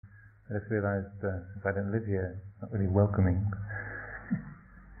I just realized if I don't live here, it's not really welcoming.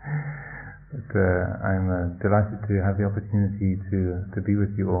 But I'm delighted to have the opportunity to be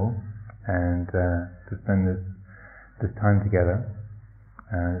with you all and to spend this time together,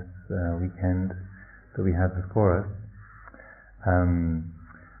 this weekend that we have before us.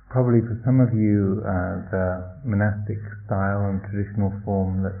 Probably for some of you, the monastic style and traditional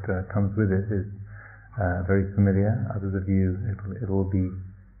form that comes with it is very familiar. Others of you, it'll be.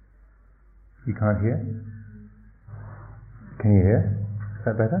 You can't hear? Can you hear? Is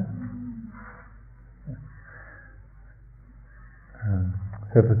that better?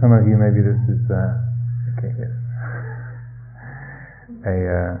 So for some of you, maybe this is okay. Yes.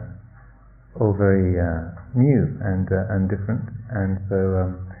 All very new and different, and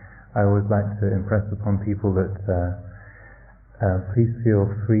so I always like to impress upon people that please feel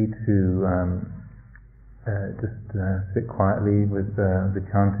free to just sit quietly with the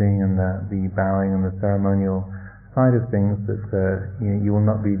chanting and the bowing and the ceremonial side of things. That you will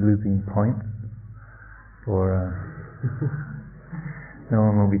not be losing points, or no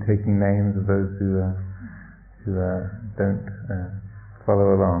one will be taking names of those who don't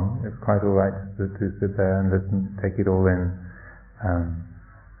follow along. It's quite all right to sit there and listen, take it all in.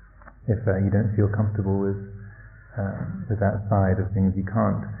 If you don't feel comfortable with that side of things, you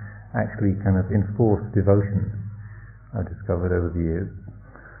can't actually kind of enforce devotion. I've discovered over the years.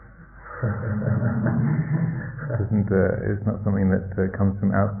 It's not something that comes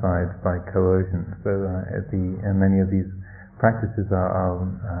from outside by coercion. So many of these practices are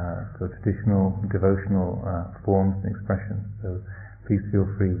sort of traditional devotional forms and expressions. So please feel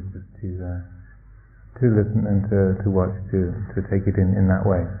free just to listen and to watch, to take it in that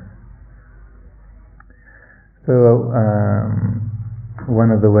way. So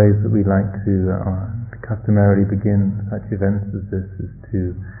one of the ways that we like to customarily begin such events as this is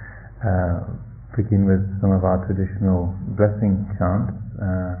to begin with some of our traditional blessing chants.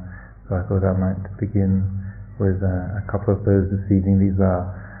 So I thought I might begin with a couple of those this evening. These are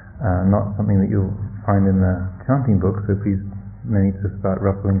not something that you'll find in the chanting book, so please no need to start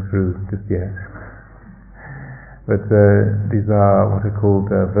ruffling through just yet. But these are what are called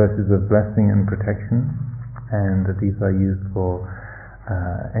verses of blessing and protection, and these are used for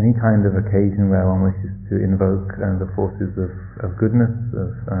any kind of occasion where one wishes to invoke the forces of goodness,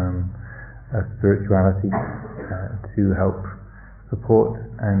 of spirituality, to help support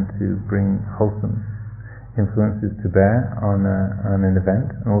and to bring wholesome influences to bear on an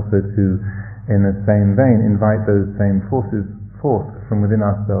event, and also to, in the same vein, invite those same forces forth from within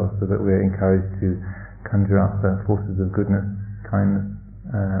ourselves, so that we're encouraged to conjure up the forces of goodness, kindness,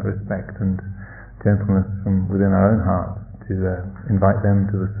 respect and gentleness from within our own hearts, to invite them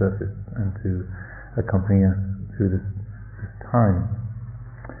to the surface and to accompany us through this time.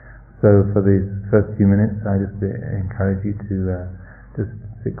 So for these first few minutes, I just encourage you to just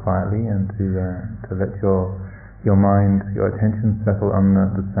sit quietly and to let your mind, your attention settle on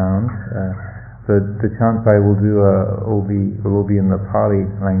the sound. So the chants I will do will all be in the Pali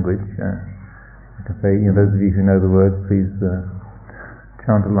language. I can say, those of you who know the words, please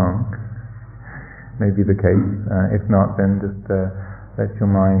chant along. May be the case. If not, then just let your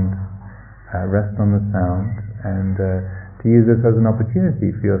mind rest on the sound, and to use this as an opportunity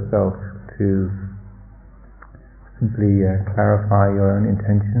for yourself to simply clarify your own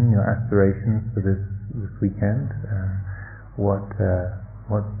intention, your aspirations for this weekend. What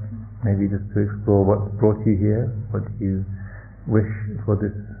maybe just to explore what brought you here, what you wish for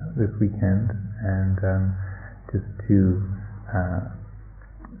this weekend, and just to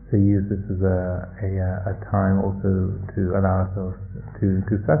use this as a time also to allow ourselves to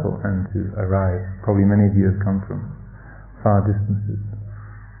settle and to arrive. Probably many of you have come from far distances,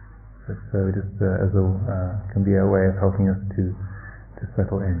 but so just can be a way of helping us to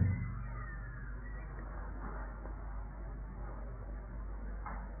settle in.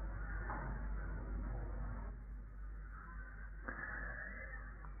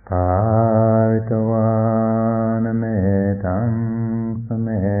 Paritavana metang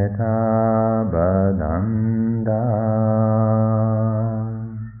sameta badanda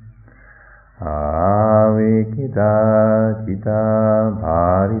avikita cita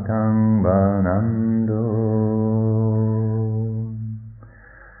bharitang banando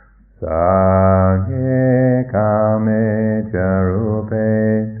sage kame charupe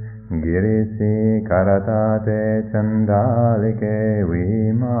girisi karatate chandalike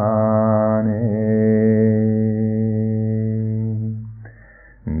vimane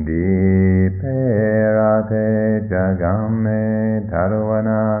diperate jagame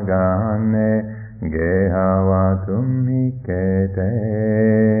dharvana gane gehavatum hikete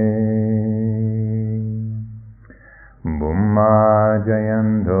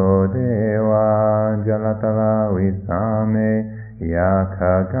visame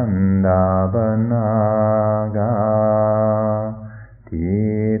yakhagandabanaga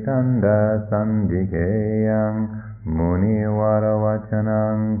titanda sandikeyang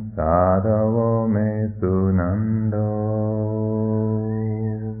munivaravachanang sadavo me sunando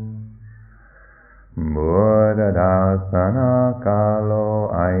buddhadasana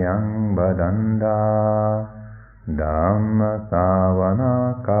kalo ayang badanda Dhamma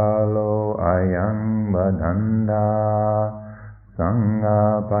savana kalo ayang badanda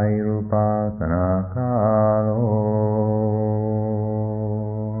Sangha pairupasana kalo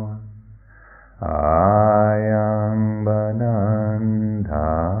ayang badanda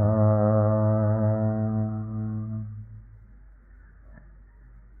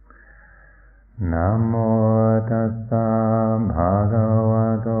Namo tassa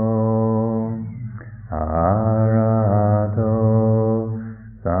bhagavato Arahato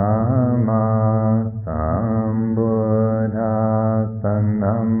Sama Sambuddhassa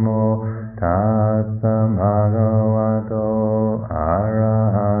Namo Tassa Bhagavato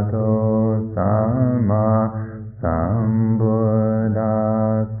Arahato Sama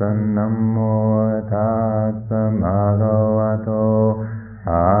Sambuddhassa Namo Tassa Bhagavato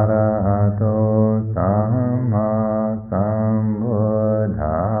Arahato Sama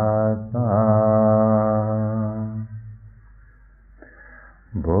Sambuddhassa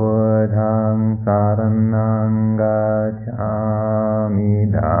Buddhang saranang gacchami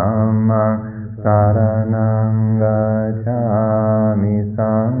Dhammang saranang gacchami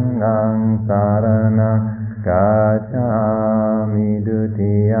Sanghang saranang gacchami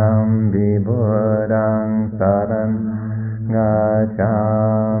Dutiyampi Buddhang saranang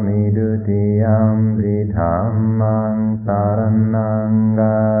gacchami Dutiyampi Dhammang saranang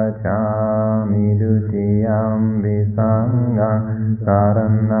gacchami Dutiyampi Sanghang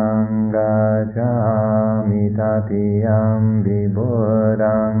saranang gacchami tatiyampi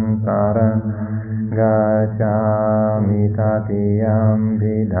Buddhang saranang gacchami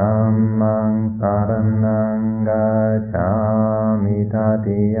tatiyampi Dhammang saranang gacchami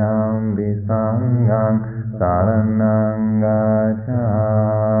tatiyampi Sanghang saranang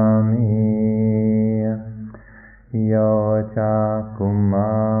gacchami Yo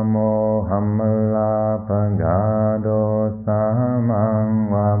cakumamo hamala pagado samang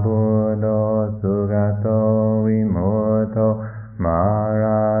wabudo sugato vimoto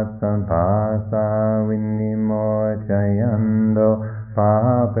marasampasa vinimo jayando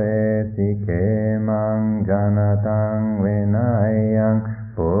pape sikemang janatang venayang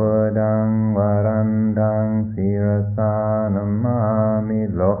Buddhang varandang sirasanamami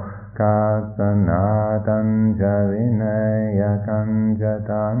Kasanatan javinayakam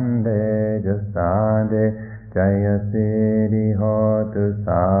jatande jasade jayasiri hotu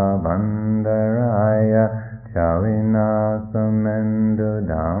sabandaraya chavinasamendu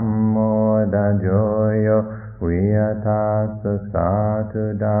dhammo dajoyo viyatasa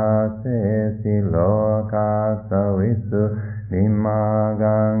satu dase silokasa visu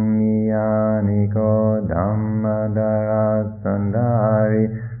dimagang niyaniko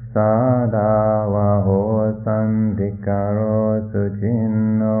dhammadarasandari Sadavaho sandikaro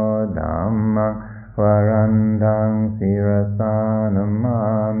sujinno dhammang varandang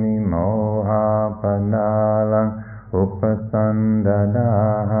sirasanamami moha padalang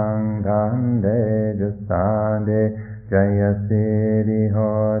upasandadahang dande jasade jayasiri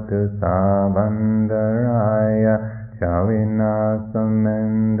hotu sabandaraya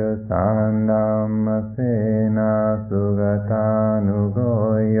Chavinasamendu sandamasena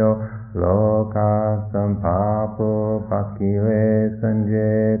sugatanugoyo loka sampapu pakile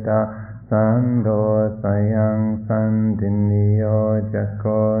sanjeta sando sayang sandiniyo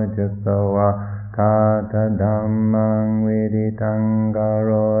jako jasawa kata dhammang viditang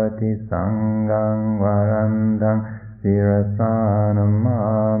garoti sangang varandang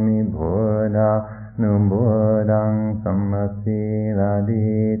sirasanamami buddha Numbudang samasila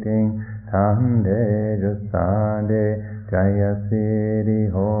diting tande jasade jayasiri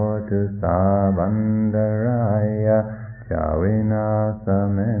hotu sabandaraya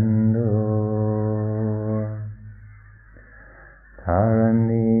cawinasamendu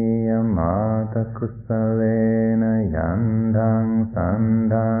Taraniya mata kusalena yandang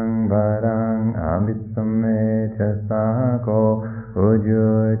sandang barang abisame chasako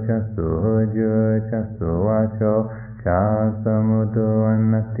Uju chasuvacho chasamutu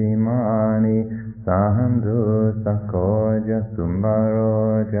anatimani sahandu sakoja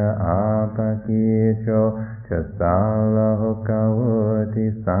sumbaroja apakicho chasalaho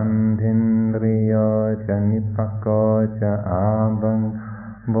kavuti sandhindriyo chanipako cha abang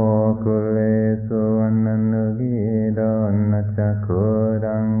Bokulesu ananugido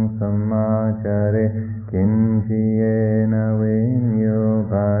nachakudang samachare kinchiyena vinyu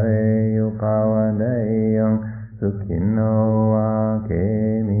pareyu pavadayam sukhino wa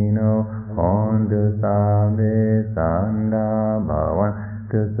kemino hondu sabe sanda bhavan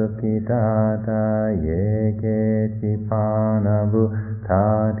tusukitata yeke chipanabu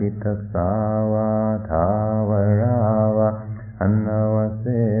taditasawa tavarava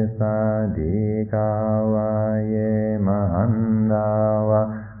annavase sadikawa ye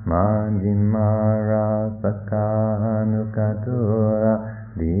mahandawa manjimara sakanukatura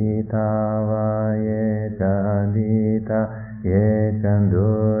ditava ye chandita ye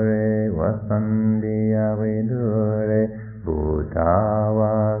chandure vasandiya vidure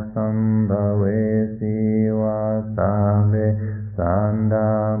bhutava sambhave siva sambe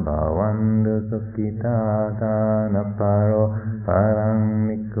sanda bhavandu sukhitata naparo parang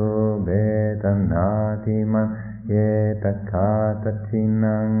niku betanatiman ye takata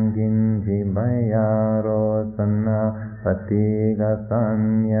chinang ginji bayaro sana patiga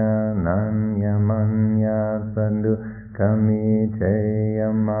sanya nanya manya sandu kami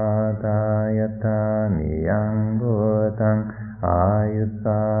jaya mata yata niyang bhutang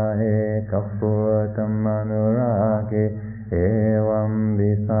ayusa he kaputam manurage evam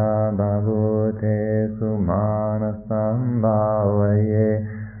bisa bhavute sumana sambhavaye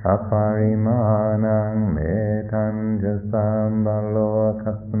aparimanang metanja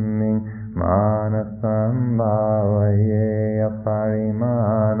sambhalokasming mana sambhavaye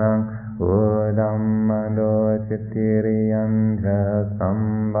aparimanang udammado chittiriyanja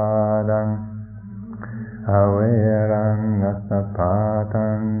sambadang averang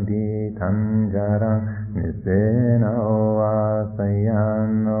asapatang ditanjarang nisena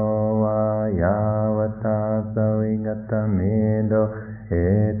vasayano vayavata savigata medo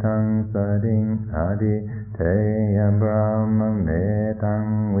etang sading adi teya brahma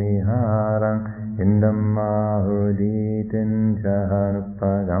metang viharang indamahuditin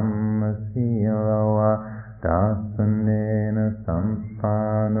jahanupadam siyava dasanena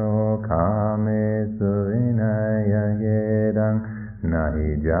sampano kame suvinaya yedang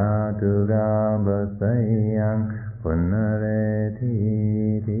nahi jatuga basayang punareti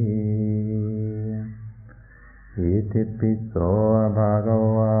iti piso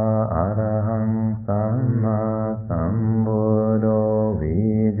bhagava arahang samma sambuddho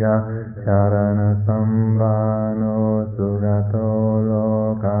vija charana sambhano sugato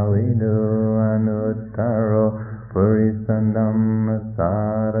lokavidu anuttaro purisandamma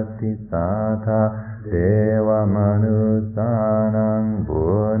sarati satha deva manusanang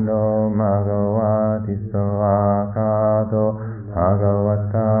buddho bhagavati svakato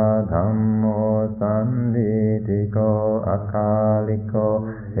bhagavata dhammo sanditiko akaliko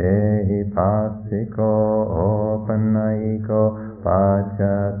ehipassiko opanayiko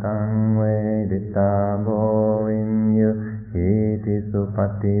pacatang veditabo vinyu iti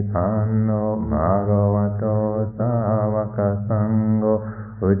supatipanno bhagavato savaka sangho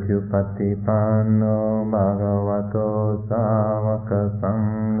Ujjupatipanno bhagavato savaka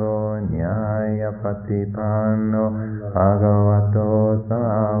sangho nyayapatipanno bhagavato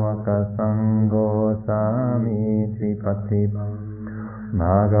savaka sangho samitripatipanno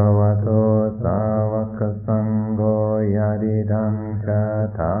bhagavato savaka sangho yadidang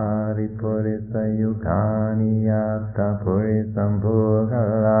chatari purisa yukani yatta purisam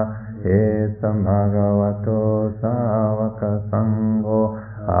bhugala esam bhagavato savaka sangho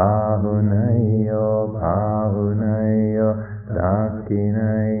ahunayo bhahunayo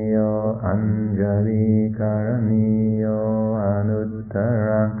dakinayo anjali karaniyo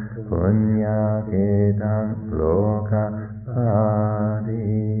anuttarang punyaketang loka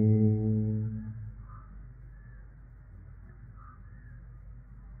adi.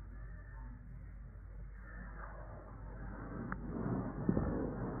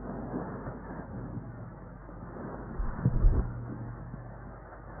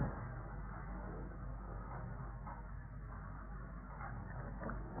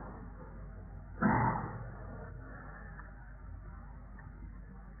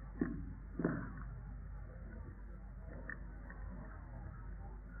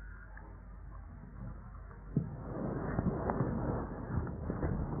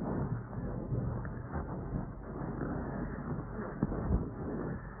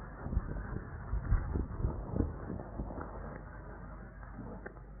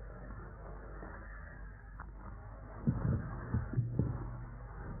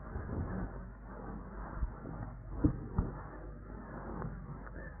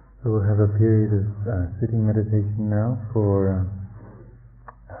 So we'll have a period of sitting meditation now for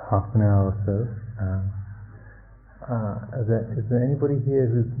half an hour or so. Is there anybody here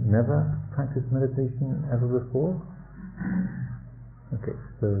who's never practiced meditation ever before? Okay,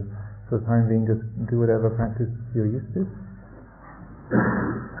 so for the time being, just do whatever practice you're used to.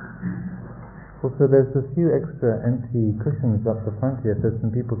 Also, there's a few extra empty cushions up the front here. There's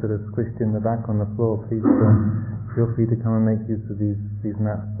some people that are squished in the back on the floor. Please feel free to come and make use of these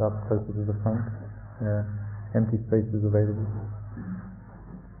mats up closer to the front. Empty spaces available.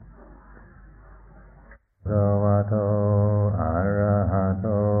 Bhagavato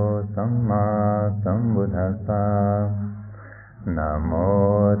arahato samma sambuddhassa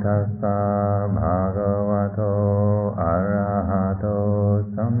namo tassa bhagavato arahato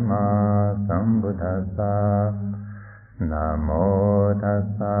samma sambuddhassa namo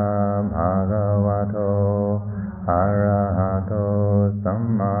tassa bhagavato arahato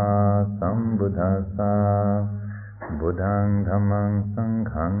samma sambuddhassa buddhaṃ dhammāṃ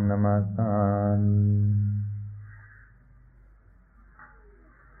saṅghāṃ namasāmi.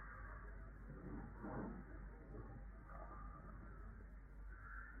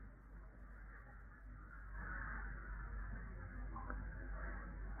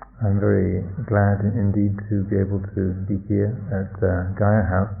 I'm very glad indeed to be able to be here at Gaia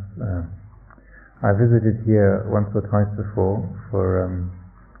House. I visited here once or twice before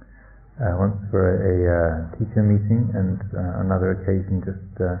once for a teacher meeting and another occasion just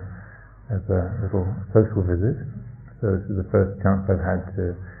as a little social visit. So this is the first chance I've had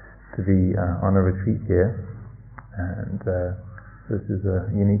to be on a retreat here, and this is a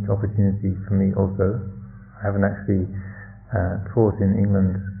unique opportunity for me also. I haven't actually taught in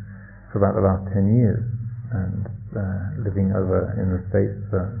England for about the last 10 years, and living over in the States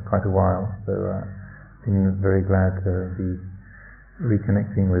for quite a while, so been very glad to be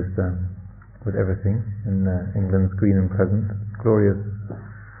reconnecting with everything in England's green and pleasant, glorious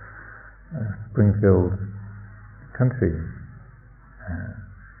Springfield country.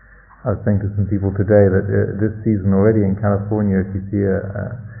 I was saying to some people today that this season already in California, if you see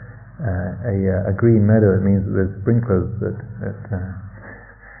a green meadow, it means that there's sprinklers at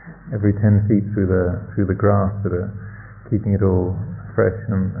every 10 feet through the grass that are keeping it all fresh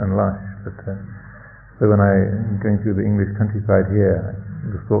and lush. But so when I'm going through the English countryside here,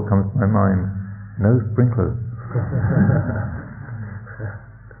 the thought comes to my mind: no sprinklers.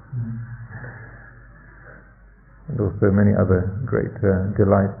 And also many other great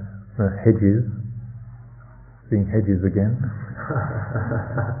delights, hedges, seeing hedges again.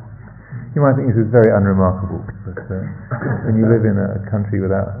 You might think this is very unremarkable, but when you live in a country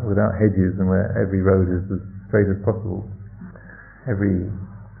without hedges and where every road is as straight as possible, every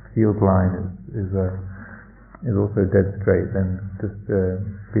field line is also dead straight, then just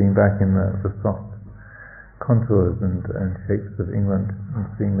being back in the soft contours and shapes of England and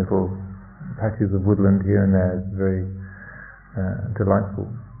seeing little patches of woodland here and there is very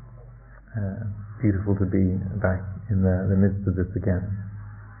delightful. Beautiful to be back in the midst of this again.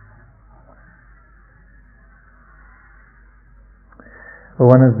 Well,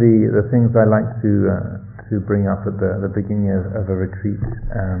 one of the things I like to bring up at the beginning of a retreat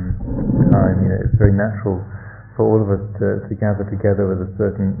time, it's very natural for all of us to gather together with a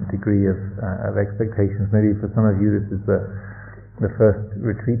certain degree of expectations. Maybe for some of you this is the first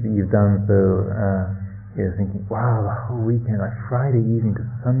retreat that you've done, so you're thinking, wow, the whole weekend, like Friday evening to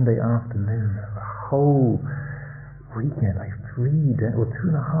Sunday afternoon, the whole weekend, like 3 days or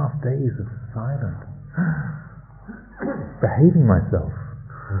 2.5 days of silence, behaving myself.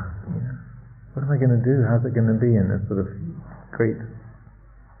 What am I going to do? How's it going to be in this sort of great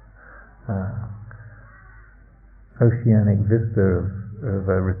oceanic vista of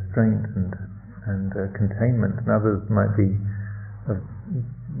restraint and containment? And others might have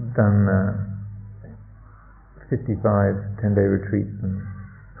done 55 10-day retreats and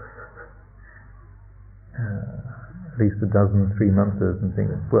at least a dozen 3-monthers and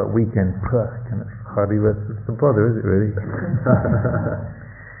think, well, weekend, kind of hardly worth the bother, is it really?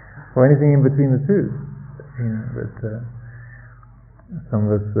 Or anything in between the two. But some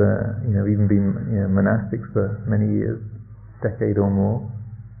of us, even been monastics for many years, decade or more,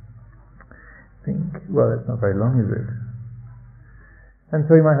 think, well, that's not very long, is it? And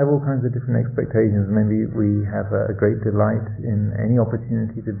so we might have all kinds of different expectations. Maybe we have a great delight in any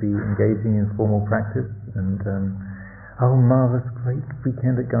opportunity to be engaging in formal practice, and marvelous, great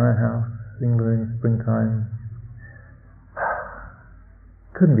weekend at Gaia House, England, springtime.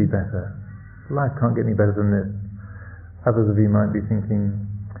 Couldn't be better. Life can't get any better than this. Others of you might be thinking,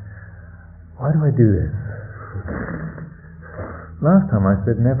 why do I do this? Last time I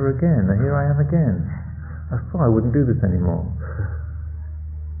said never again, and here I am again. I thought I wouldn't do this anymore.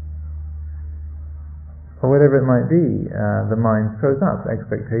 or whatever it might be, the mind throws up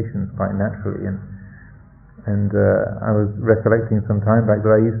expectations quite naturally. And I was recollecting some time back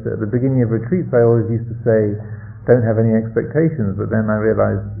that I used to, at the beginning of retreats, I always used to say, don't have any expectations, but then I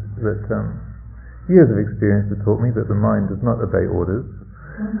realized that years of experience have taught me that the mind does not obey orders.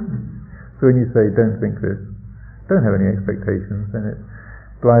 So when you say, don't think this, don't have any expectations, then it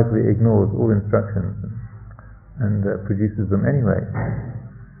blithely ignores all instructions and produces them anyway.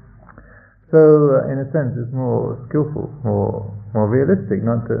 So in a sense it's more skillful, more realistic,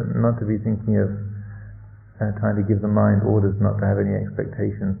 not to be thinking of trying to give the mind orders not to have any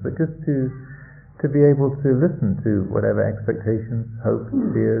expectations, but just to be able to listen to whatever expectations, hopes,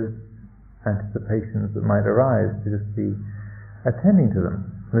 fears, anticipations that might arise, to just be attending to them,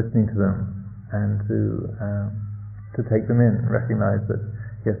 listening to them, and to take them in, recognize that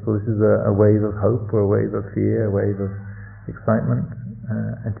yes, well, this is a wave of hope, or a wave of fear, a wave of excitement,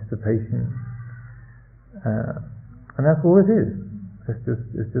 anticipation, and that's all it is.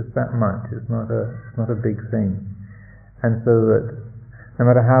 It's just that much. It's not a big thing. And so that no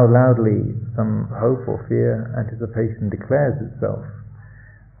matter how loudly some hope or fear, anticipation declares itself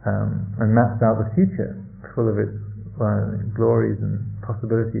and maps out the future, full of its glories and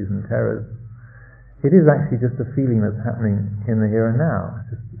possibilities and terrors, it is actually just a feeling that's happening in the here and now.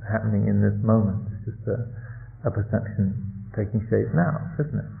 It's just happening in this moment. It's just a perception taking shape now,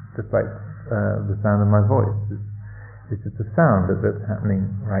 isn't it? Just like the sound of my voice. It's just a sound that's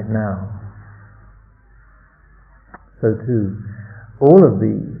happening right now. So too, all of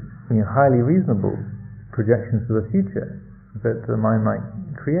the highly reasonable projections for the future that the mind might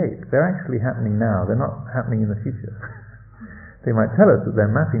create, they're actually happening now. They're not happening in the future. They might tell us that they're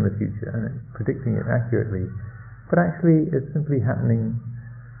mapping the future and predicting it accurately, but actually it's simply happening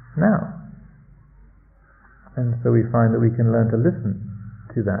now. And so we find that we can learn to listen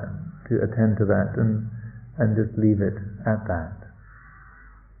to that, to attend to that, and just leave it at that.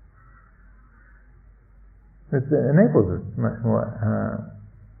 It enables us much more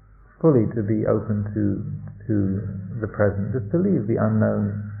fully to be open to the present, just to leave the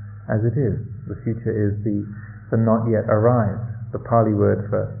unknown as it is. The future is the not yet arrived. The Pali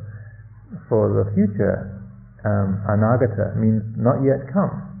word for the future, anagata, means not yet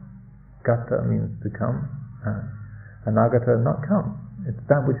come. Gata means to come. Anagata, not come. It's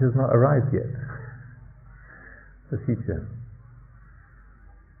that which has not arrived yet. The future.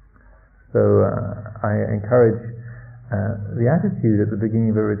 So I encourage the attitude at the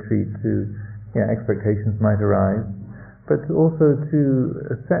beginning of a retreat to, expectations might arise, but also to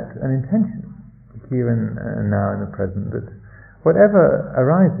set an intention here and now in the present, that whatever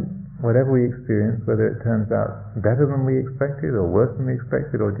arises, whatever we experience, whether it turns out better than we expected or worse than we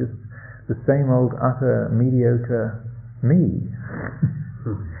expected, or just the same old utter mediocre me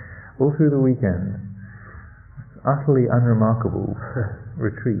all through the weekend, utterly unremarkable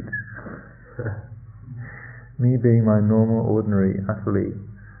retreat. Me being my normal, ordinary, utterly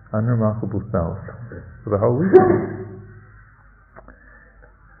unremarkable self for the whole weekend.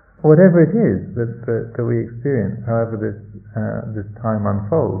 Whatever it is that we experience, however this time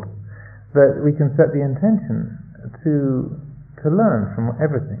unfolds, that we can set the intention to learn from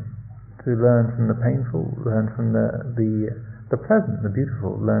everything, to learn from the painful, learn from the pleasant, the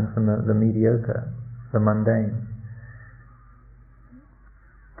beautiful, learn from the mediocre, the mundane,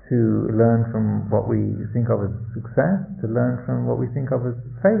 to learn from what we think of as success, to learn from what we think of as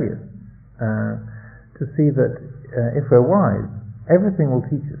failure, to see that if we're wise, everything will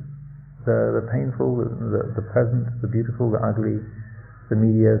teach us. The painful, the pleasant, the beautiful, the ugly, the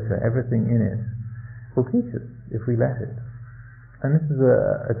mediocre, everything in it will teach us if we let it. And this is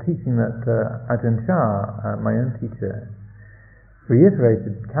a teaching that Ajahn, my own teacher,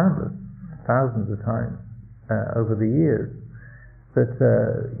 reiterated countless, thousands of times over the years, that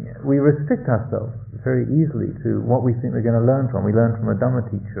we restrict ourselves very easily to what we think we're going to learn from. We learn from a Dhamma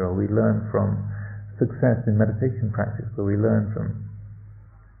teacher, or we learn from success in meditation practice, or we learn from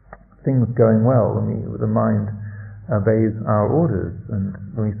things going well when the mind obeys our orders, and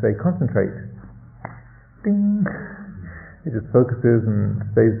when we say concentrate, ding, it just focuses and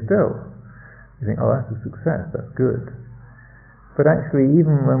stays still. You think, oh, that's a success, that's good. But actually,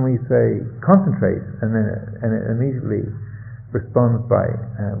 even when we say concentrate, and it immediately responds by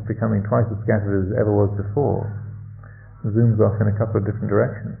becoming twice as scattered as it ever was before, zooms off in a couple of different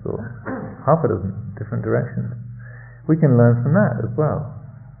directions, or half a dozen different directions, we can learn from that as well.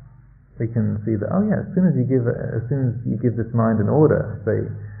 We can see that, oh yeah, as soon as you give this mind an order, say,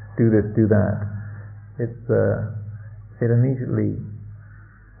 do this, do that, it immediately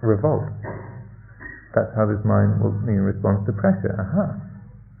revolts. That's how this mind will responds to pressure. Aha.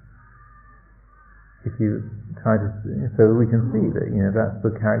 if you try to, so we can see that that's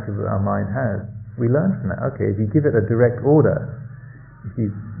the character that our mind has. We learn from that. Okay, if you give it a direct order, if you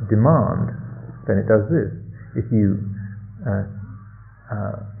demand, then it does this. If you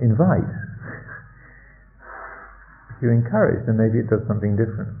invite, if you encourage, then maybe it does something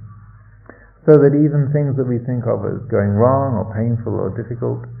different. So that even things that we think of as going wrong or painful or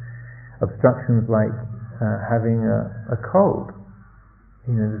difficult, obstructions like having a cold,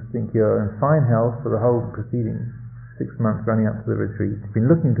 just think you're in fine health for the whole proceedings, 6 months running up to the retreat, you've been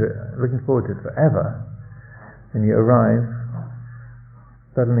looking forward to it forever, and you arrive,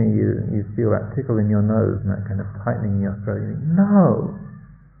 suddenly you feel that tickle in your nose and that kind of tightening in your throat. You think, no!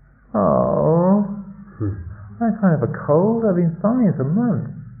 Oh! I can't have a cold, I've been fine for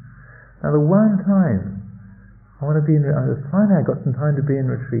months. Now the one time I want to be finally I got some time to be in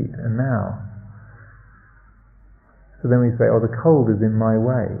retreat, and now. So then we say, oh, the cold is in my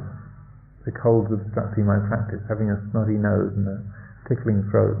way. The cold's obstructing my practice, having a snotty nose and a tickling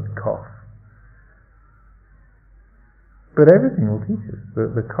throat and cough. But everything will teach us.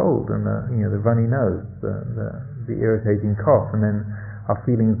 The cold and the runny nose, the irritating cough, and then our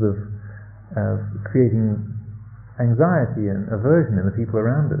feelings of creating anxiety and aversion in the people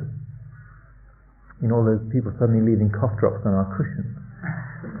around us. All those people suddenly leaving cough drops on our cushions.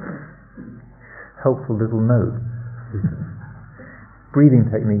 Helpful little notes. Breathing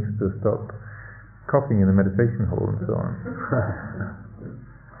techniques to stop coughing in the meditation hall and so on.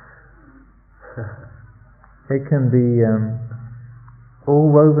 It can be all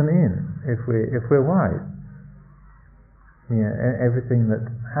woven in if we're wise. Everything that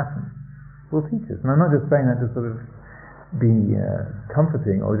happens will teach us. And I'm not just saying that to sort of be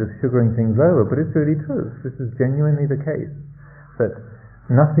comforting or just sugaring things over, but it's really true. This is genuinely the case, that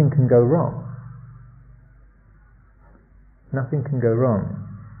nothing can go wrong. Nothing can go wrong.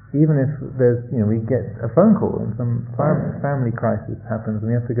 Even if there's, we get a phone call and some family crisis happens and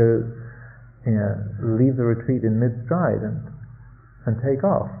we have to go, leave the retreat in mid-stride and take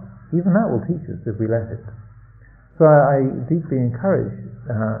off. Even that will teach us if we let it. So I deeply encourage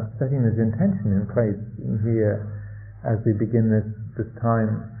setting this intention in place here as we begin this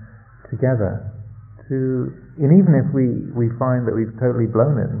time together. And even if we find that we've totally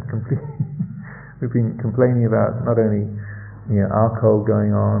blown it and completely we've been complaining about not only our cold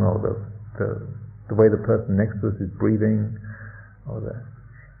going on, or the way the person next to us is breathing, or the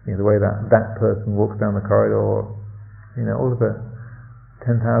way that person walks down the corridor, all of the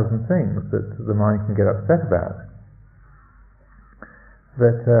 10,000 things that the mind can get upset about.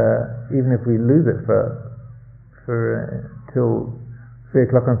 That even if we lose it till 3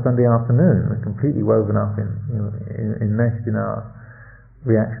 o'clock on Sunday afternoon, we're completely woven up enmeshed in our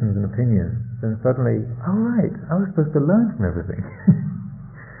reactions and opinions, then suddenly, oh right, I was supposed to learn from everything.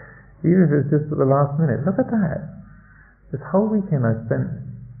 Even if it's just at the last minute. Look at that. This whole weekend I spent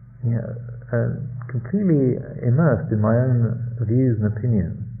completely immersed in my own views and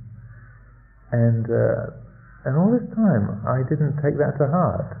opinions, and all this time I didn't take that to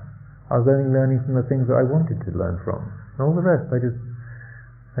heart. I was only learning from the things that I wanted to learn from, and all the rest I just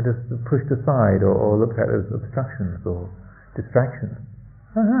pushed aside or looked at as obstructions or distractions.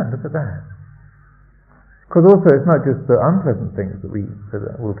 Look at that. Because also it's not just the unpleasant things that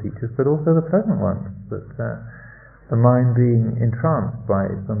will teach us, but also the pleasant ones. That the mind being entranced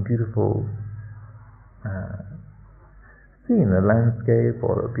by some beautiful scene, a landscape,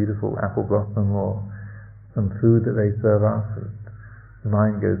 or a beautiful apple blossom, or some food that they serve us. The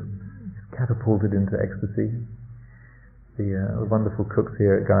mind goes catapulted into ecstasy. The wonderful cooks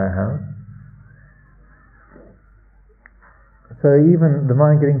here at Gaia House. So even the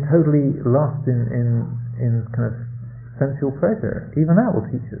mind getting totally lost in kind of sensual pleasure, even that will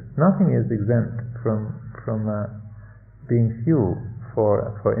teach us. Nothing is exempt from being fuel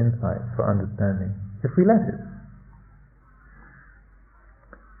for insight, for understanding, if we let it.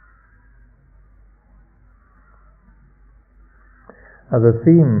 The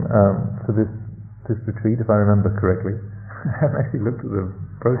theme for this retreat, if I remember correctly, I haven't actually looked at the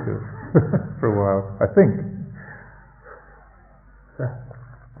brochure for a while, I think.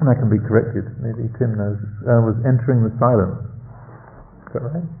 And I can be corrected, maybe Tim knows. Was entering the silence. Is that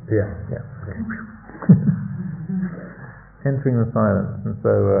right? Yeah. Entering the silence. And so,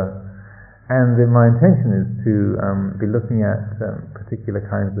 and my intention is to be looking at particular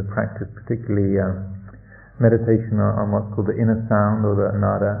kinds of practice, particularly meditation on what's called the inner sound, or the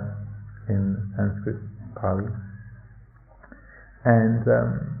nada in Sanskrit, Pali. And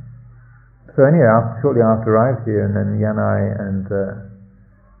so anyway, shortly after I arrived here, and then Yanai and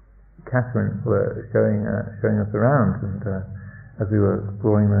Catherine were showing us around, and as we were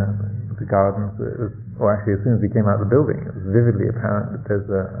exploring the the gardens. Or actually, as soon as we came out of the building, it was vividly apparent that there's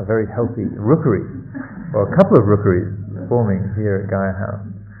a very healthy rookery, or a couple of rookeries forming here at Gaia House.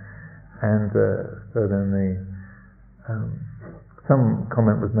 And so then some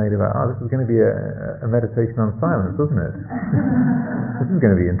comment was made about, this is going to be a meditation on silence, isn't it? This is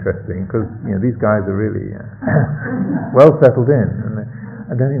going to be interesting, because these guys are really well settled in, and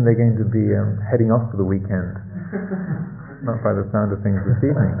I don't think they're going to be heading off for the weekend, not by the sound of things this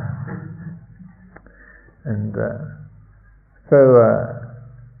evening. And so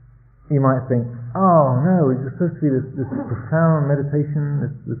you might think, oh no, it's supposed to be this profound meditation.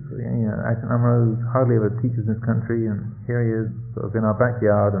 Ajahn Amaro hardly ever teaches in this country, and here he is, sort of in our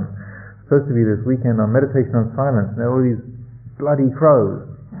backyard, and it's supposed to be this weekend on meditation on silence. And there are all these bloody crows.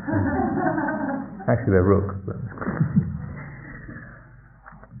 Actually, they're rooks. But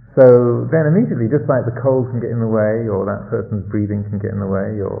so then immediately, just like the cold can get in the way, or that person's breathing can get in the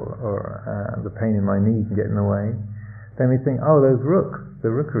way, or the pain in my knee can get in the way, then we think, oh, those rooks,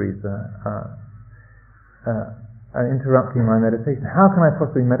 the rookeries are interrupting my meditation. How can I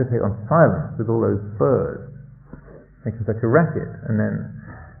possibly meditate on silence with all those birds making such a racket? And then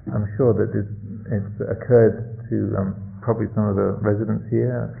I'm sure that it's occurred to probably some of the residents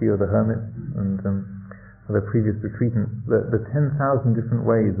here, a few of the hermits, and the previous retreatants, the 10,000 different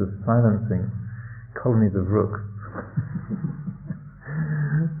ways of silencing colonies of rooks.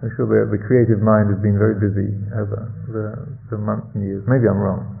 I'm sure the creative mind has been very busy over the months and years. Maybe I'm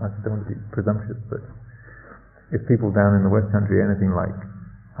wrong. I don't want to be presumptuous, but if people down in the West Country are anything like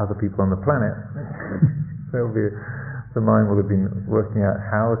other people on the planet, the mind will have been working out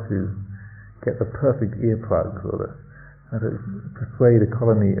how to get the perfect earplugs, or how to persuade a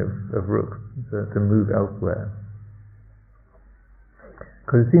colony of rooks to move elsewhere.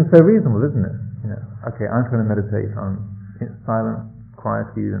 Because it seems so reasonable, isn't it? Okay, I'm trying to meditate on silence,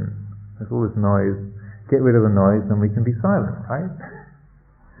 quietude, and there's all this noise. Get rid of the noise, and we can be silent, right?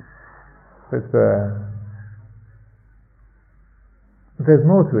 But there's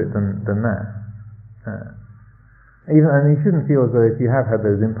more to it than that. And you shouldn't feel as though if you have had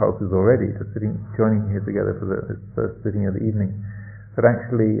those impulses already, just joining here together for this first sitting of the evening, but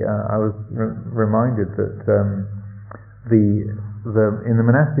actually I was reminded that in the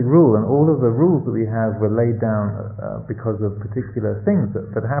monastic rule, and all of the rules that we have were laid down because of particular things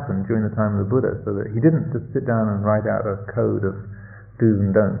that happened during the time of the Buddha, so that he didn't just sit down and write out a code of do's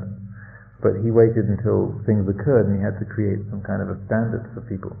and don'ts, but he waited until things occurred and he had to create some kind of a standard for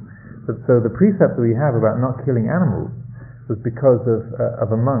people. So the precept that we have about not killing animals was because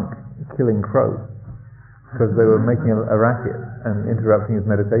of a monk killing crows, because they were making a racket and interrupting his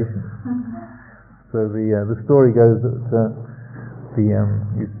meditation. So the story goes that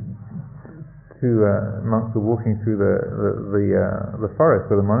two monks were walking through the forest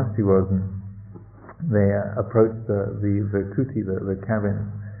where the monastery was, and they approached the kuti, the cabin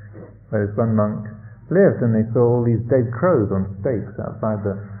where this one monk lived, and they saw all these dead crows on stakes outside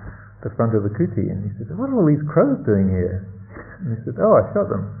the front of the kuti, and he said, "What are all these crows doing here?" And he said, "Oh, I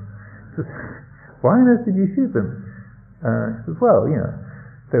shot them." He said, "Why on earth did you shoot them?" He said, "Well,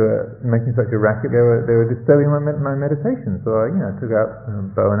 they were making such a racket, they were disturbing my meditation, so I took out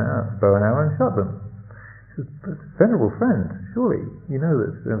bow and arrow and shot them." He said, "But venerable friend, surely you know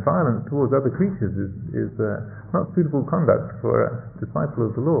that violence towards other creatures is not suitable conduct for a disciple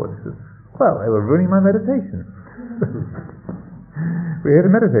of the Lord." He said, "Well, they were ruining my meditation." We're here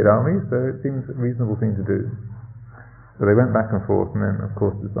to meditate, aren't we? So it seems a reasonable thing to do. So they went back and forth, and then, of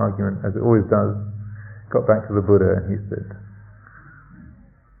course, this argument, as it always does, got back to the Buddha, and he said,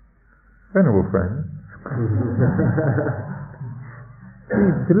 "Venerable friend,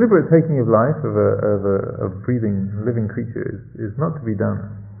 the deliberate taking of life of a breathing, living creature is not to be done.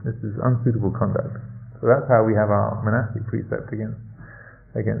 This is unsuitable conduct." So that's how we have our monastic precept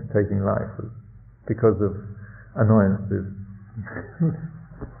against taking life, because of annoyances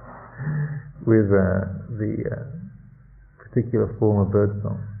with the particular form of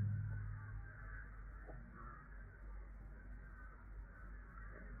birdsong.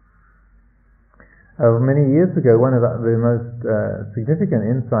 Many years ago, one of the most significant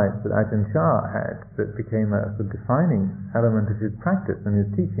insights that Ajahn had, that became a sort of defining element of his practice and his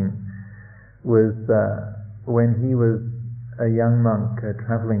teaching, was when he was a young monk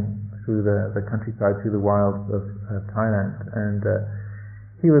traveling through the countryside, through the wilds of Thailand, and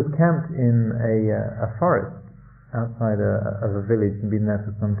he was camped in a forest outside of a village and been there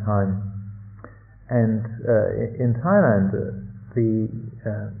for some time. And in Thailand,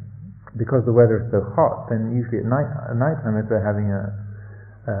 because the weather is so hot, then usually at night time, if they're having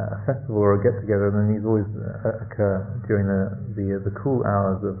a festival or a get-together, and then these always occur during the cool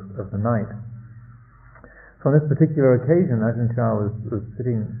hours of the night. So on this particular occasion, Ajahn was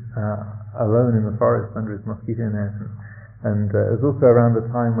sitting alone in the forest under his mosquito net, and it was also around the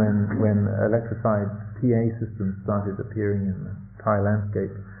time when electrified PA systems started appearing in the Thai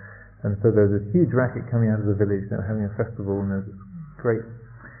landscape, and so there was a huge racket coming out of the village. They were having a festival, and there was this great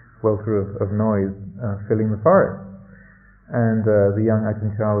welter of noise filling the forest. And the young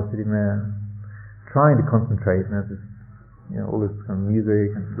Ajahn was sitting there trying to concentrate, and there's this, all this kind of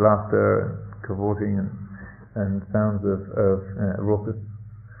music and laughter and cavorting and sounds of raucous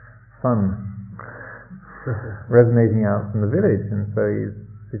fun resonating out from the village. And so he's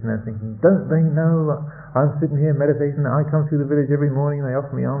sitting there thinking, don't they know I'm sitting here meditating? I come through the village every morning, they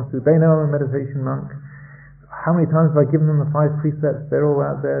offer me alms food, they know I'm a meditation monk. How many times have I given them the 5 precepts? They're all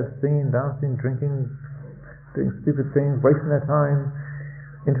out there singing, dancing, drinking, doing stupid things, wasting their time,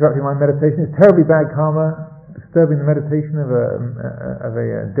 interrupting my meditation. It's terribly bad karma, disturbing the meditation of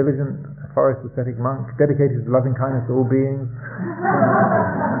a diligent forest ascetic monk, dedicated to loving kindness to all beings.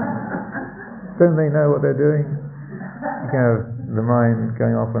 Don't they know what they're doing? You can have the mind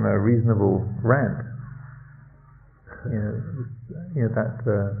going off on a reasonable rant. That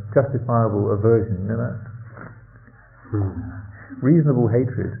justifiable aversion, that reasonable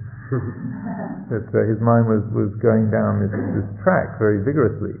hatred. That his mind was going down this track very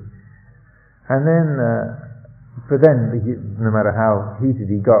vigorously. And then but then, no matter how heated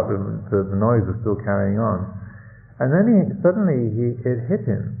he got, the noise was still carrying on. And then it hit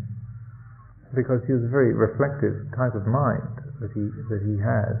him, because he was a very reflective type of mind that he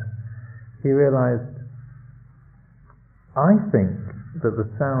had. He realized, I think that the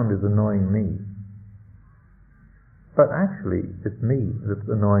sound is annoying me, but actually it's me that's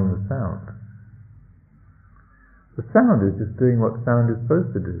annoying the sound. The sound is just doing what sound is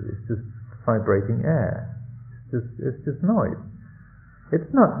supposed to do. It's just vibrating air. It's just noise. It's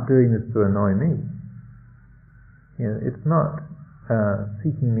not doing this to annoy me. It's not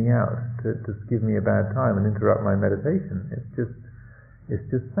seeking me out to give me a bad time and interrupt my meditation. It's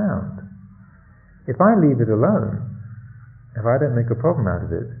just sound. If I leave it alone, if I don't make a problem out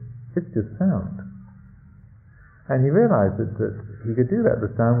of it, it's just sound. And he realized that he could do that.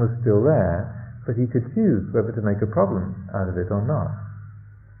 The sound was still there, but he could choose whether to make a problem out of it or not.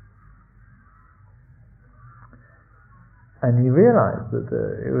 And he realized that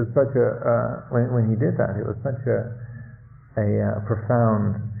it was such when he did that, it was such a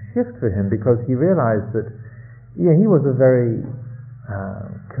profound shift for him, because he realized that, he was a very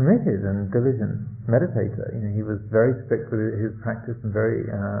committed and diligent meditator. He was very strict with his practice and very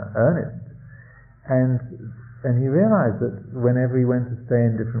earnest. And he realized that whenever he went to stay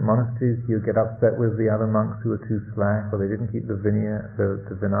in different monasteries, he would get upset with the other monks who were too slack, or they didn't keep the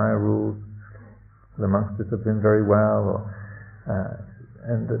Vinaya rules. The monks disciplined very well,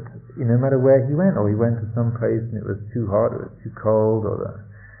 and that no matter where he went, or he went to some place and it was too hot, or it was too cold, or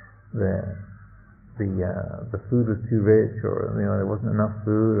the food was too rich, or there wasn't enough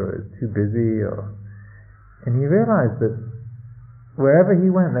food, or it was too busy, and he realized that wherever he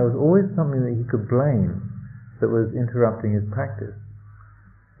went, there was always something that he could blame that was interrupting his practice.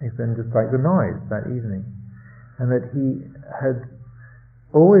 He said, just like the noise that evening, and that he had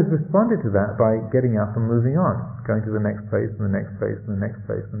always responded to that by getting up and moving on, going to the next place and the next place and the next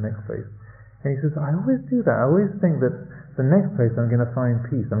place and the next place. And he says, I always do that. I always think that the next place I'm going to find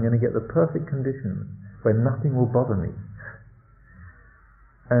peace. I'm going to get the perfect conditions where nothing will bother me.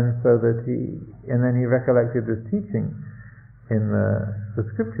 And so that then he recollected this teaching in the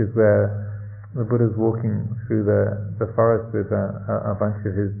scriptures where the Buddha's walking through the forest with a bunch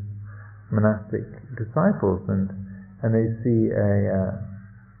of his monastic disciples, and they see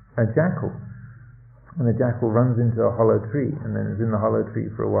a jackal, and the jackal runs into a hollow tree, and then is in the hollow tree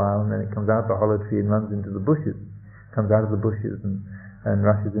for a while, and then it comes out the hollow tree and runs into the bushes, comes out of the bushes and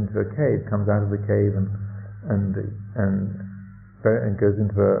rushes into a cave, comes out of the cave and goes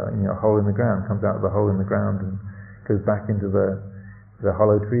into a hole in the ground, comes out of the hole in the ground and goes back into the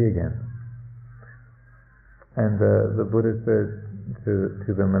hollow tree again. And the Buddha says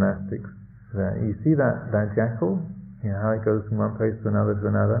to the monastics, you see that jackal? How it goes from one place to another to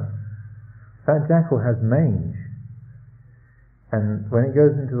another. That jackal has mange, and when it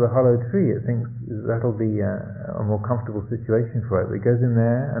goes into the hollow tree, it thinks that'll be a more comfortable situation for it. It goes in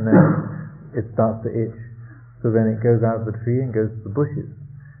there, and then it starts to itch. So then it goes out of the tree and goes to the bushes,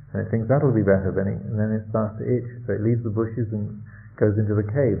 and it thinks that'll be better. And then it starts to itch, so it leaves the bushes and goes into the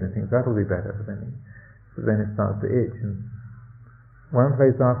cave, and it thinks that'll be better. But then it starts to itch, and one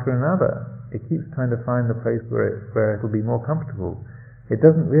place after another, it keeps trying to find the place where it'll be more comfortable. it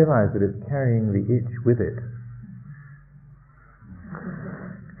doesn't realize that it's carrying the itch with it.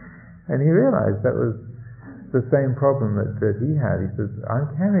 And he realized that was the same problem that he had. He says,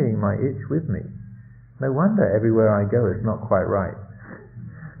 I'm carrying my itch with me. No wonder everywhere I go it's not quite right.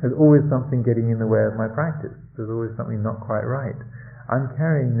 There's always something getting in the way of my practice. There's always something not quite right. I'm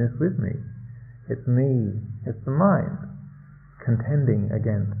carrying this with me. It's me, it's the mind, contending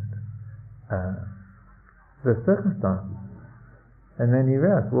against the circumstances. And then you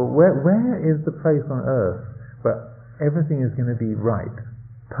realize, well, where is the place on earth where everything is going to be right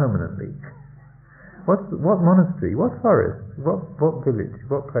permanently? What monastery, what forest, what village,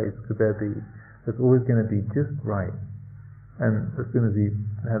 what place could there be that's always going to be just right? And as soon as he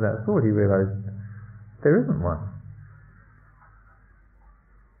had that thought, he realized there isn't one.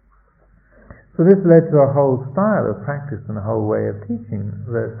 So this led to a whole style of practice and a whole way of teaching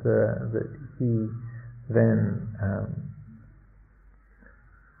that he then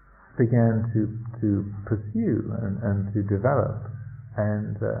began to pursue and to develop,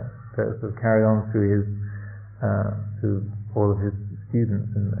 and sort of carry on through his to all of his students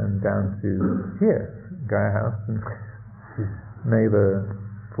and down to here, Gaia House, and May the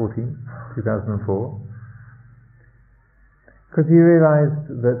 14th, 2004. Because he realized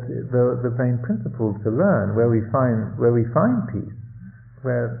that the main principle to learn, where we find peace,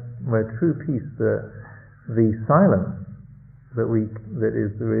 where true peace, the silence that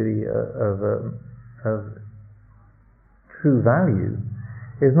is really of true value,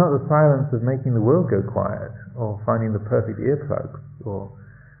 is not the silence of making the world go quiet, or finding the perfect earplugs, or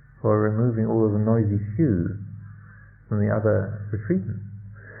removing all of the noisy shoes from the other retreatants,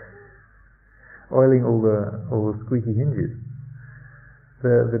 oiling all the squeaky hinges.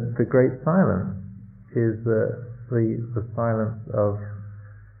 The great silence is the silence of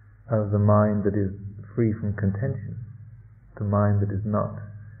the mind that is free from contention, the mind that is not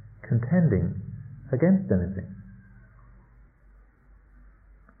contending against anything.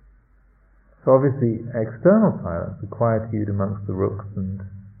 So obviously, external silence, the quietude amongst the rooks and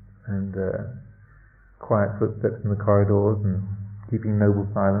quiet footsteps in the corridors and keeping noble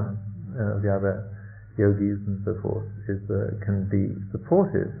silence of the other yogis and so forth, can be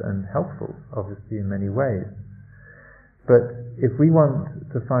supportive and helpful, obviously, in many ways. But if we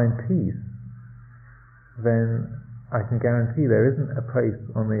want to find peace, then I can guarantee there isn't a place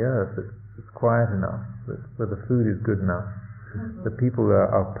on the earth that's quiet enough, where the food is good enough, the people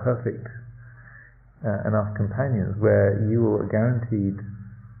are perfect enough companions, where you are guaranteed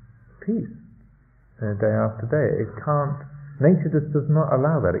peace day after day. It can't. Nature just does not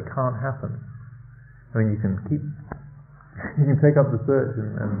allow that. It can't happen. I mean, you can take up the search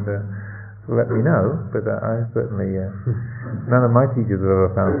and let me know, but I certainly, none of my teachers have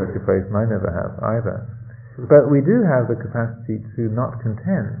ever found such a place, and I never have either. But we do have the capacity to not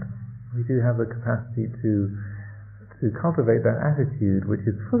contend. We do have the capacity to cultivate that attitude which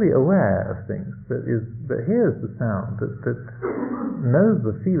is fully aware of things, that hears the sound, that knows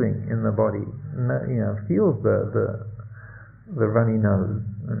the feeling in the body, feels the runny nose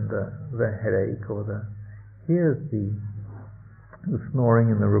and the headache, or hears the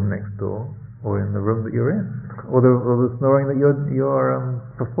snoring in the room next door, or in the room that you're in, or the snoring that you're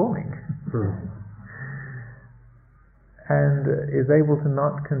performing, and is able to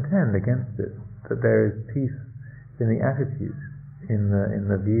not contend against it. That there is peace in the attitude, in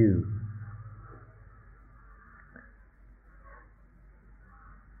the view.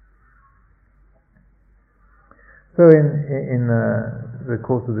 So in the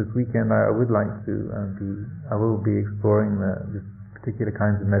course of this weekend, I would like to I will be exploring this particular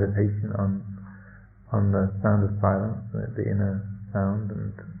kinds of meditation on the sound of silence, the inner sound,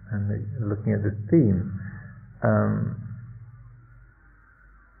 and looking at this theme.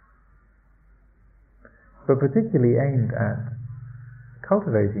 But particularly aimed at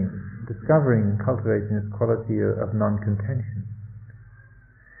discovering and cultivating this quality of non-contention.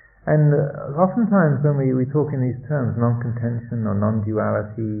 And oftentimes when we talk in these terms, non-contention or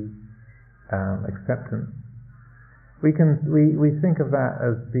non-duality, acceptance, we think of that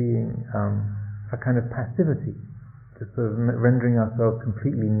as being a kind of passivity, just sort of rendering ourselves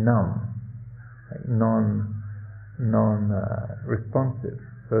completely numb, like non-responsive.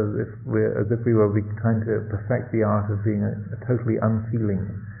 So as if we were trying to perfect the art of being a totally unfeeling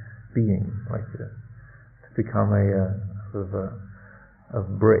being, like to become a sort of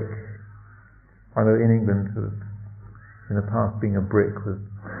brick. Although in England, sort of, in the past, being a brick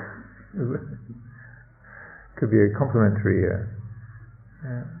could be a complimentary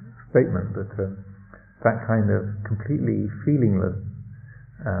statement, but that kind of completely feelingless,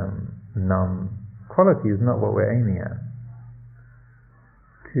 numb quality is not what we're aiming at.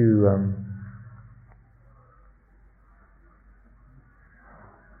 to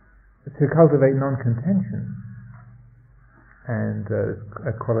cultivate non-contention and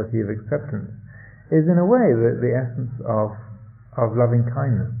a quality of acceptance is in a way the essence of loving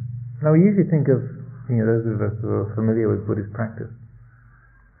kindness. Now we usually think of, those of us who are familiar with Buddhist practice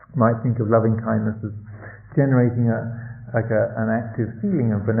might think of loving kindness as generating an active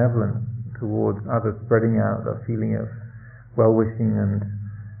feeling of benevolence towards others, spreading out a feeling of well-wishing and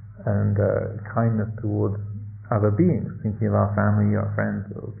kindness towards other beings, thinking of our family, our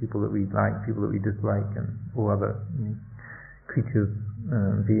friends, or people that we like, people that we dislike, and all other creatures,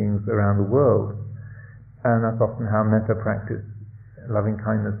 beings around the world. And that's often how metta practice, loving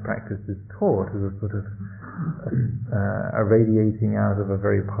kindness practice, is taught, as a sort of a radiating out of a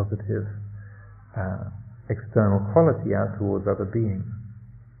very positive external quality out towards other beings.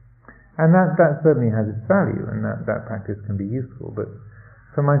 And that certainly has its value, and that practice can be useful. But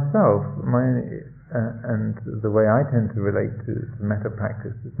for myself, and the way I tend to relate to metta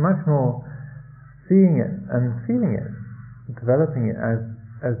practice is much more seeing it and feeling it, developing it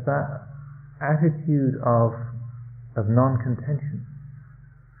as that attitude of non-contention,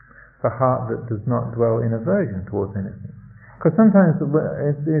 the heart that does not dwell in aversion towards anything. Because sometimes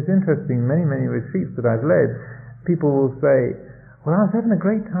it's interesting, many retreats that I've led, people will say, well, I was having a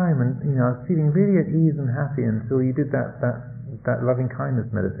great time, and I was feeling really at ease and happy until you did that loving kindness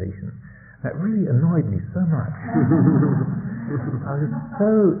meditation. That really annoyed me so much. I was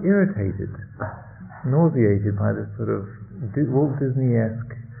so irritated, nauseated by this sort of Walt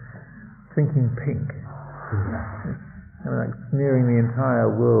Disney-esque thinking pink, like smearing the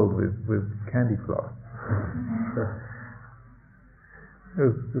entire world with candy floss. It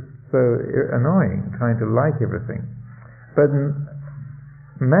was just so annoying, trying to like everything. But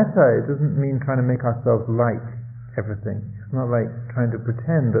metta, it doesn't mean trying to make ourselves like everything. It's not like trying to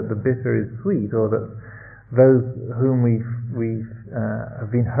pretend that the bitter is sweet, or that those whom we've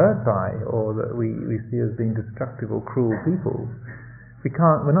have been hurt by, or that we see as being destructive or cruel people.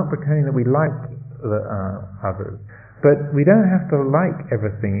 We're not pretending that we like others, but we don't have to like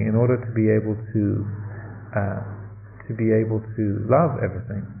everything in order to be able to love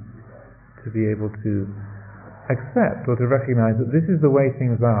everything, to be able to accept or to recognize that this is the way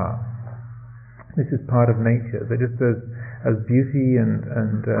things are. This is part of nature. That just as beauty and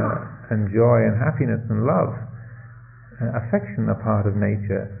joy and happiness and love, affection are part of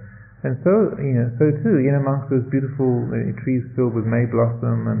nature, and so too in amongst those beautiful trees filled with May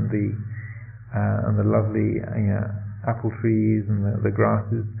blossom and the lovely apple trees and the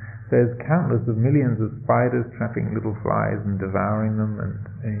grasses, there's countless of millions of spiders trapping little flies and devouring them, and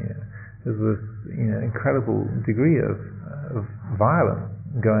there's this incredible degree of violence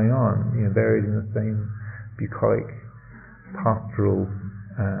going on, buried in the same bucolic pastoral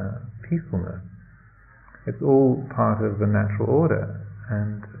peacefulness. It's all part of the natural order,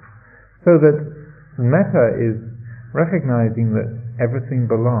 and so that metta is recognizing that everything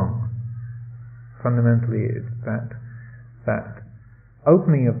belongs. Fundamentally, it's that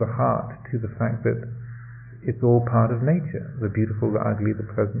opening of the heart to the fact that it's all part of nature: the beautiful, the ugly, the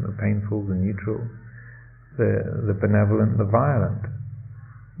pleasant, the painful, the neutral, the benevolent, the violent.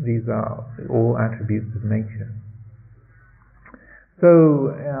 These are all attributes of nature. So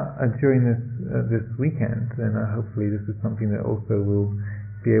during this weekend, and hopefully this is something that also we'll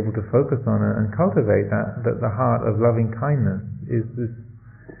be able to focus on and cultivate, that the heart of loving kindness is this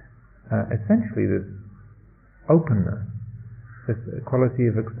essentially this openness, this quality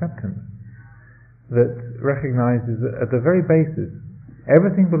of acceptance that recognizes that at the very basis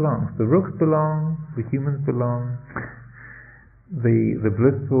everything belongs. The rooks belong, the humans belong, the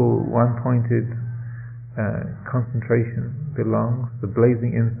blissful one-pointed concentration belongs, the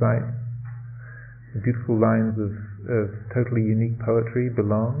blazing insight, the beautiful lines of totally unique poetry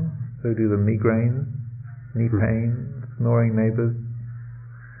belong, so do the migraines, knee pain, snoring neighbors,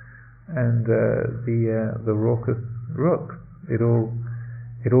 and the raucous rooks. It all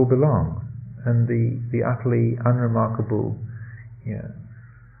belongs, and the utterly unremarkable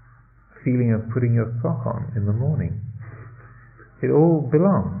feeling of putting your sock on in the morning. It all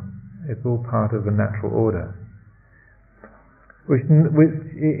belongs. It's all part of the natural order. Which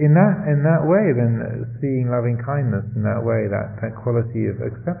in that way, then seeing loving kindness in that way, that quality of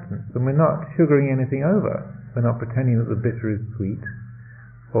acceptance, and we're not sugaring anything over. We're not pretending that the bitter is sweet,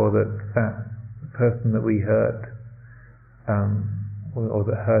 or that person that we hurt, or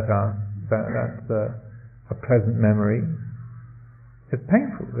that hurt us, that's a pleasant memory. It's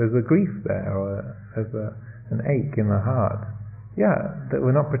painful. There's a grief there, or there's an ache in the heart. Yeah, that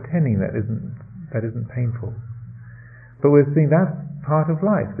we're not pretending that isn't painful. But we're seeing that's part of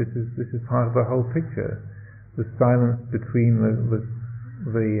life. This is part of the whole picture. The silence between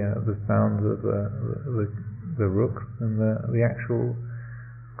the sounds of the rooks and the actual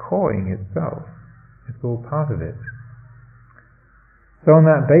cawing itself. It's all part of it. So on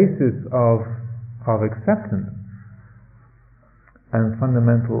that basis of acceptance and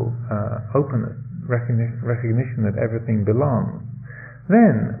fundamental openness, recognition that everything belongs,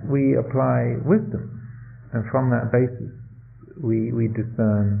 then we apply wisdom, and from that basis we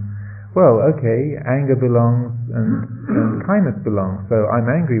discern, well, okay, anger belongs and kindness belongs, so I'm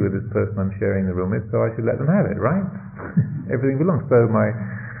angry with this person I'm sharing the room with, so I should let them have it, right? Everything belongs. So my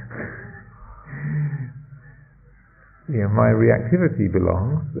reactivity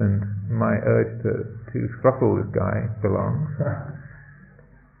belongs, and my urge to throttle this guy belongs.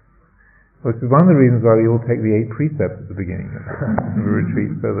 Which is one of the reasons why we all take the 8 precepts at the beginning of the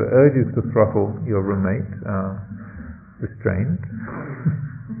retreat. So the urges to throttle your roommate are restrained.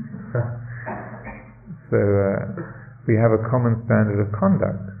 So we have a common standard of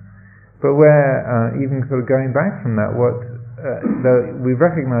conduct. But where, even sort of going back from that, though we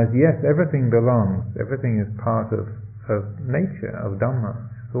recognize, yes, everything belongs, everything is part of nature, of Dhamma,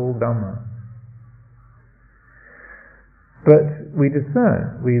 it's all Dhamma. But we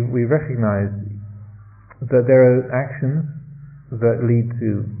discern, we recognize that there are actions that lead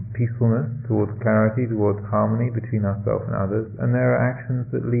to peacefulness, towards clarity, towards harmony between ourselves and others, and there are actions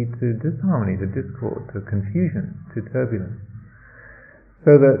that lead to disharmony, to discord, to confusion, to turbulence.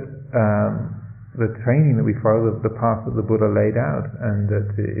 So that the training that we follow, the path that the Buddha laid out and that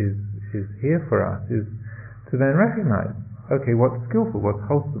is here for us, is to then recognize, okay, what's skillful, what's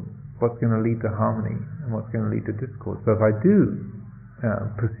wholesome, what's going to lead to harmony, and what's going to lead to discord. So if I do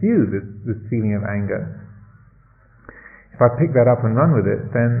pursue this feeling of anger, if I pick that up and run with it,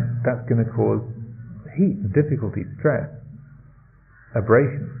 then that's going to cause heat, difficulty, stress,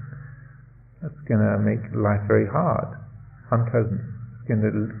 abrasion. That's going to make life very hard, unpleasant. It's going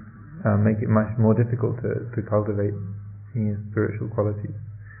to make it much more difficult to cultivate spiritual qualities.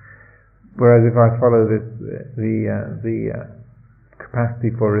 Whereas if I follow the capacity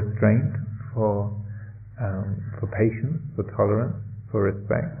for restraint, for patience, for tolerance, for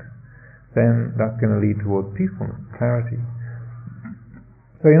respect, then that's going to lead towards peacefulness, clarity.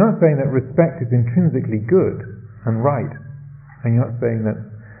 So you're not saying that respect is intrinsically good and right, and you're not saying that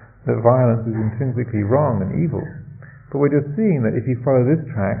violence is intrinsically wrong and evil, but we're just seeing that if you follow this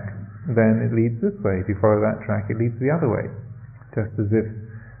track, then it leads this way. If you follow that track, it leads the other way. Just as if,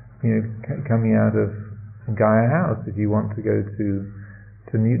 coming out of Gaia House, if you want to go to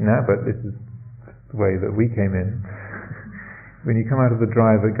Newton Abbot, this is the way that we came in. When you come out of the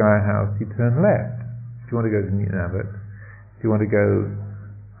drive at Gaia House, you turn left. If you want to go to Newton Abbot, if you want to go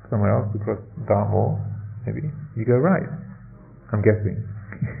somewhere else across Dartmoor, maybe, you go right. I'm guessing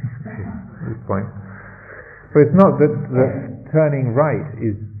at this point. But it's not that turning right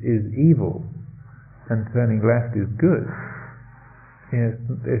is evil and turning left is good.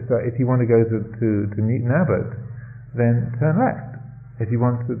 If you want to go to Newton Abbot, then turn left. If you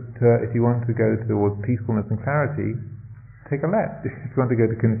want to go towards peacefulness and clarity, take a left. If you want to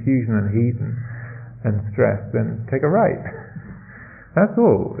go to confusion and heat and stress, then take a right. That's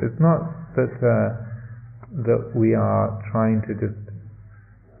all. It's not that we are trying to just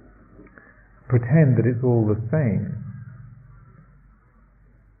pretend that it's all the same.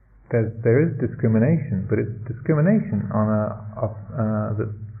 There is discrimination, but it's discrimination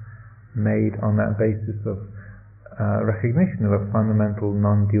that's made on that basis of recognition of a fundamental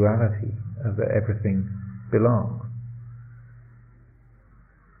non-duality, of that everything belongs.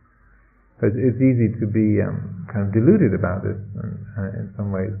 So it's easy to be kind of deluded about this in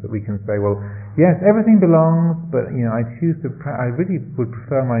some ways, that we can say, well, yes, everything belongs, but I choose to. I really would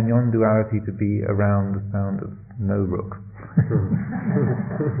prefer my non-duality to be around the sound of no rook.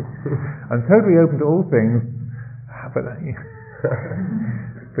 I'm totally open to all things, but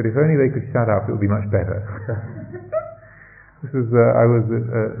if only they could shut up, it would be much better. This is I was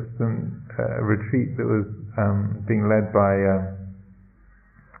at some retreat that was being led by a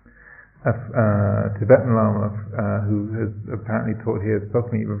Tibetan Lama who has apparently taught here,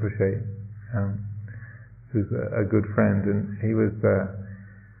 Sokmi Rinpoche, who's a good friend, and he was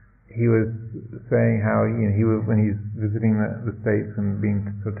saying how he was, when he's visiting the States and being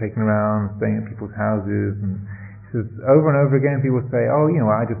sort of taken around, staying at people's houses, and he says over and over again people say, I'm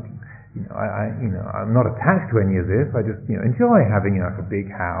not attached to any of this. I just enjoy having like a big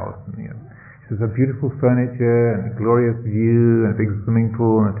house. And, there's a beautiful furniture and a glorious view and a big swimming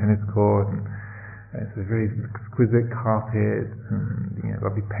pool and a tennis court and it's a very exquisite carpet and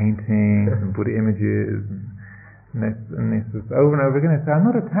lovely paintings and Buddha images and And he says over and over again, I say, I'm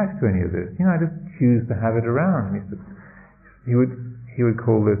not attached to any of this. I just choose to have it around. And he said, he would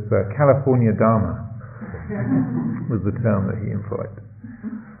call this California Dharma, was the term that he employed.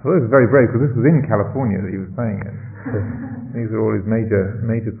 Well, it was very brave, because this was in California that he was saying it. These are all his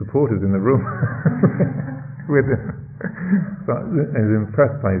major supporters in the room with him. So I was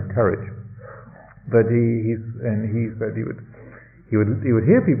impressed by his courage. But he said he would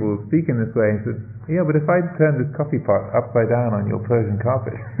hear people speak in this way, and he said, yeah, but if I turn this coffee pot upside down on your Persian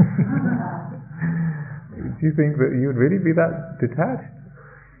carpet, do you think that you would really be that detached?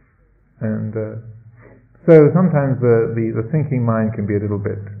 And so sometimes the thinking mind can be a little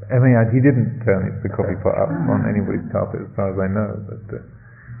bit. He didn't turn the coffee pot up on anybody's carpet, as far as I know. But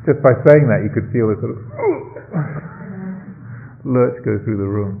just by saying that, you could feel this sort of lurch go through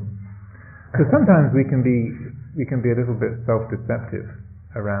the room. So sometimes we can be a little bit self-deceptive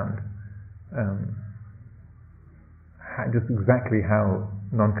around just exactly how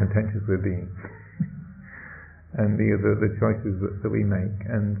non-contentious we're being, and the choices that we make.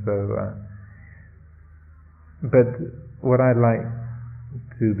 And so, but what I'd like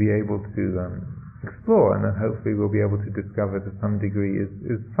to be able to explore, and then hopefully we'll be able to discover to some degree,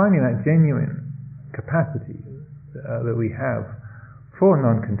 is finding that genuine capacity that we have for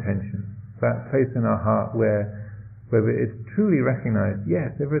non-contention, that place in our heart where it's truly recognized,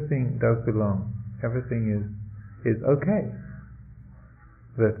 yes, everything does belong, everything is okay.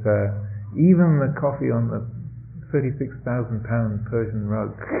 That even the coffee on the 36,000 pound Persian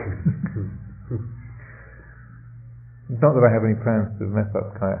rug, not that I have any plans to mess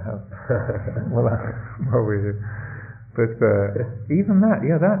up Gaia House while we're here, but even that,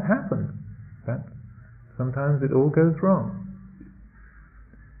 that happens. That sometimes it all goes wrong,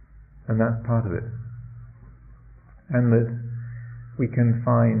 and that's part of it. And that we can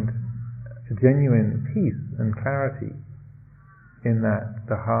find genuine peace and clarity in that,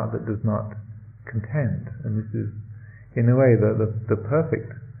 the heart that does not contend. And this is, in a way, the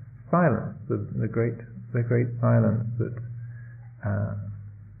perfect silence, the great silence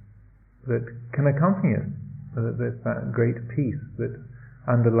that can accompany us. There's that great peace that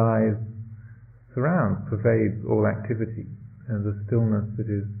underlies, surrounds, pervades all activity, and the stillness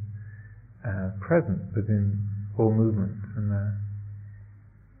that is present within all movement, and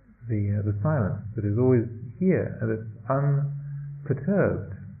the silence that is always here, that's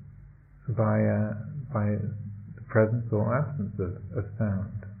unperturbed by the presence or absence of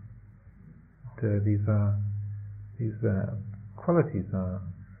sound. These qualities are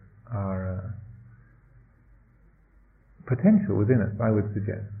potential within us, I would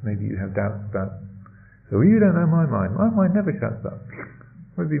suggest. Maybe you have doubts about, so you don't know my mind. My mind never shuts up.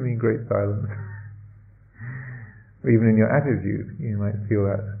 What do you mean great silence? Or even in your attitude, you might feel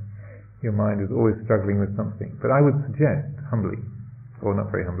that your mind is always struggling with something. But I would suggest, humbly, or not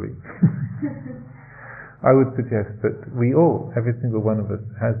very humbly, I would suggest that we all, every single one of us,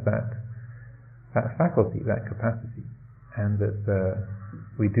 has that faculty, that capacity, and that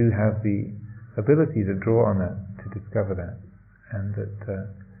we do have the ability to draw on that, to discover that, and that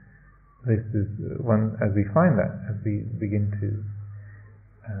this is one, as we find that, as we begin to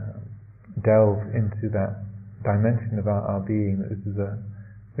delve into that dimension of our being, that this is a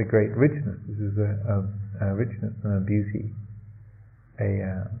great richness, this is a richness and a beauty,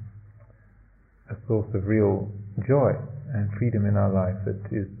 a source of real joy and freedom in our life that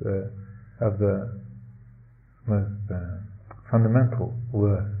is of the most fundamental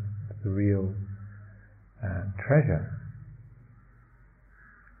worth, the real treasure.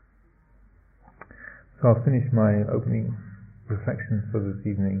 So I'll finish my opening reflections for this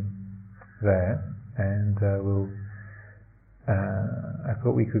evening there, and I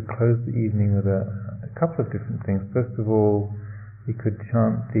thought we could close the evening with a couple of different things. First of all, we could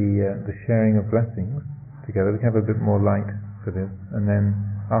chant the sharing of blessings together. We can have a bit more light for this, and then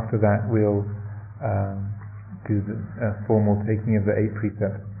after that we'll do the formal taking of the 8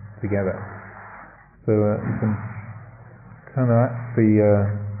 precepts together. So you can turn the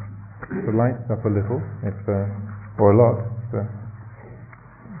lights up a little, or a lot,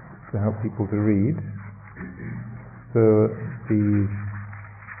 to help people to read. So the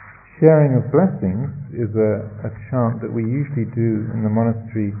sharing of blessings is a chant that we usually do in the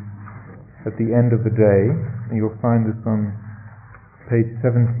monastery at the end of the day. And you'll find this on page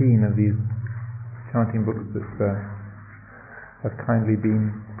 17 of these chanting books that have kindly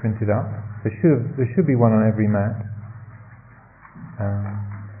been printed up. There should be one on every mat.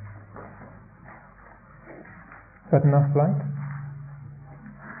 Is that enough light?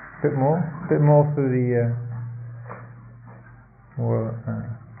 A bit more for the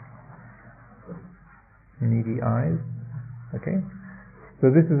needy eyes. Okay? So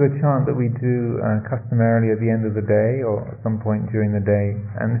this is a chant that we do customarily at the end of the day or at some point during the day,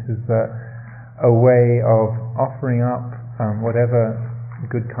 and this is a way of offering up whatever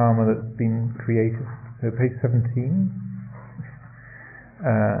good karma that's been created. So page 17.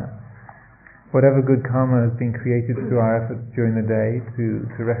 Whatever good karma has been created through our efforts during the day, to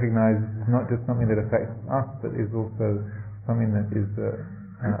recognize this is not just something that affects us, but is also something that is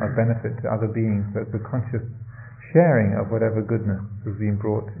a benefit to other beings. So it's a conscious sharing of whatever goodness has been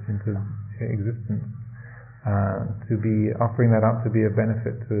brought into existence, to be offering that up to be a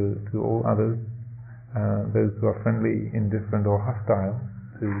benefit to all others, those who are friendly, indifferent or hostile,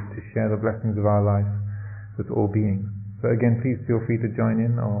 to share the blessings of our life with all beings. So again, please feel free to join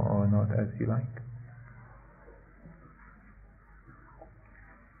in or not, as you like.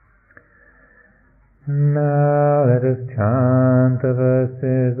 Now let us chant the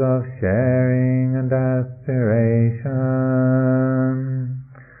verses of sharing and aspiration.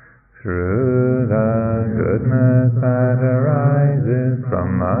 Through the goodness that arises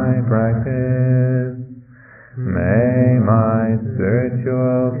from my practice, may my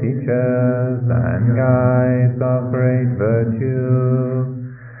spiritual teachers and guides of great virtue,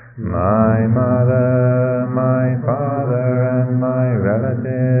 my mother, my father, and my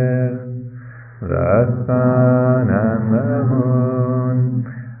relatives, the sun and the moon,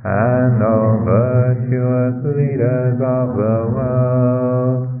 and all virtuous leaders of the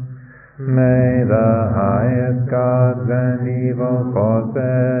world, may the highest gods and evil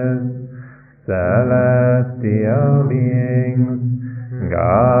forces, celestial beings,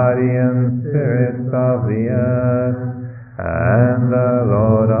 guardian spirits of the earth, and the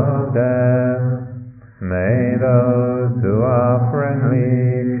Lord of death, may those who are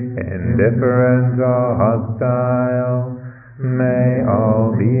friendly, indifferent or hostile, may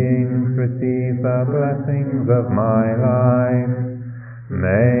all beings receive the blessings of my life,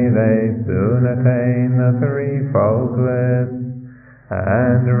 may they soon attain the threefold bliss,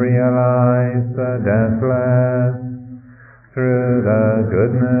 and realize the deathless. Through the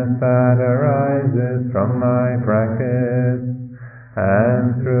goodness that arises from my practice,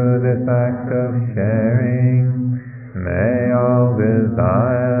 and through this act of sharing, may all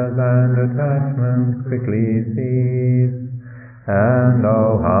desires and attachments quickly cease, and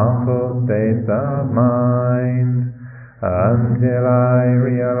all harmful states of mind, until I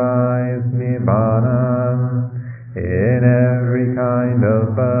realize Nibbana in every kind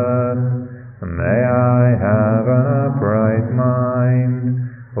of birth. May I have an upright mind,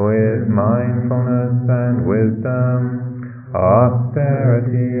 with mindfulness and wisdom,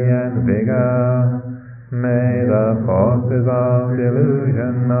 austerity and vigor. May the forces of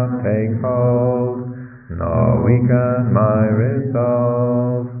delusion not take hold, nor weaken my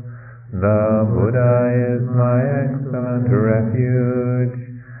resolve. The Buddha is my excellent refuge.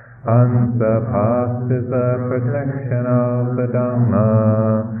 Unsurpassed is the protection of the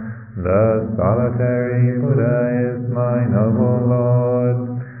Dhamma. The solitary Buddha is my noble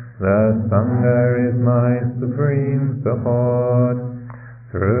Lord. The Sangha is my supreme support.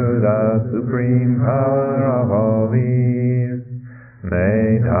 Through the supreme power of all these,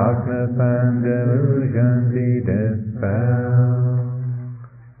 may darkness and delusion be dispelled.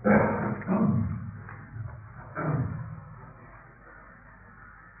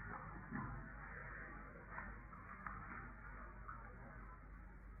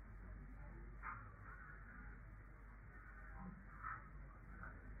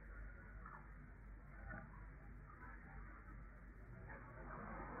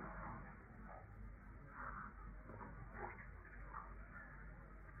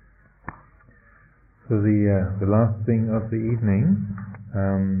 So the last thing of the evening,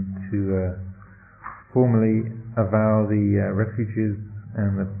 to formally avow the refuges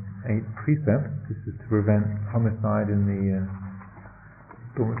and the 8 precepts. This is to prevent homicide in the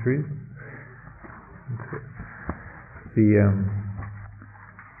dormitories. The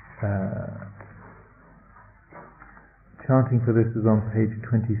chanting for this is on page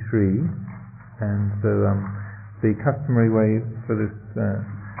 23, and so the customary way for this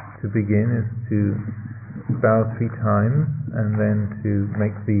to begin is to bow 3 times and then to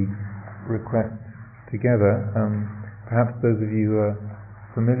make the request together. Perhaps those of you who are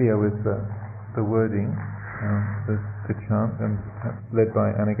familiar with the wording, the chant, and perhaps led by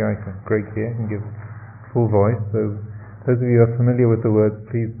Anagarika Greg here, can give full voice. So those of you who are familiar with the words,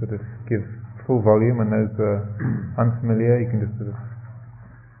 please sort of give full volume, and those who are unfamiliar, you can just sort of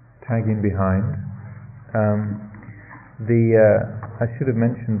tag in behind. I should have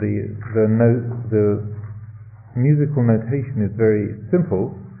mentioned the musical notation is very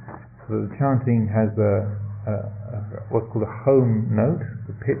simple. the chanting has what's called a home note,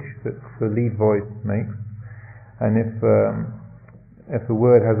 the pitch that the lead voice makes, and if the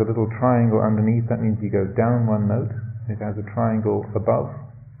word has a little triangle underneath, that means you go down one note. If it has a triangle above,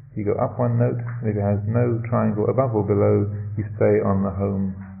 you go up one note. And if it has no triangle above or below, you stay on the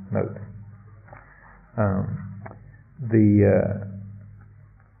home note.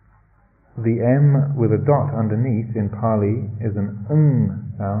 The M with a dot underneath in Pali is an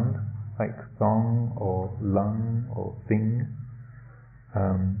sound, like song or lung or thing.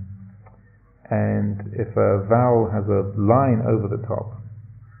 And if a vowel has a line over the top,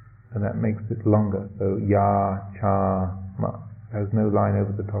 then that makes it longer. So ya, cha, ma. It has no line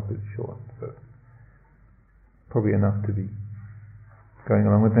over the top, it's short. So probably enough to be going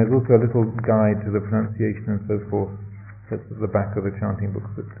along with. There's also a little guide to the pronunciation and so forth that's at the back of the chanting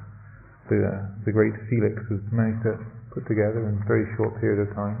books that the great Felix has managed to put together in a very short period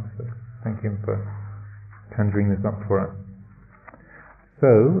of time. So thank him for conjuring this up for us.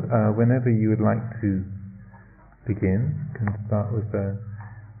 So, whenever you would like to begin, you can start with the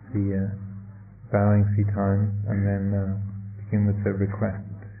bowing 3 times and then begin with the request.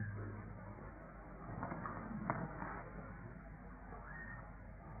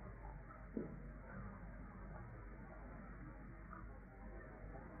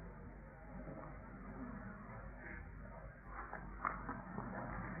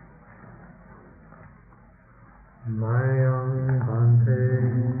 Mayam bhante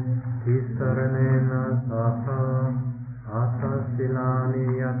tisaranena saha atasilani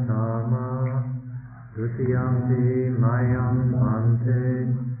yatama dutiyampi mayam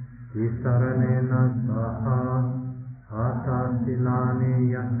bhante tisaranena saha atasilani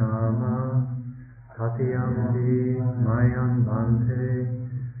yatama tatiyampi mayam bhante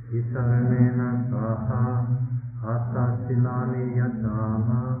tisaranena saha atasilani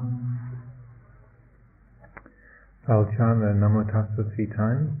yatama. I'll chant the Namo Tassa 3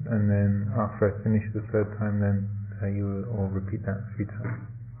 times, and then after I finish the 3rd time, then you will all repeat that 3 times.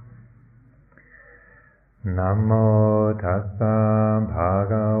 Namo Tassa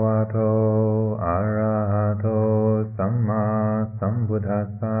Bhagavato Arahato Samma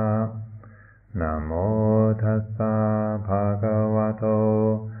Sambuddhassa. Namo Tassa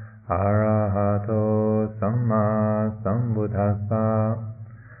Bhagavato Arahato Samma Sambuddhassa.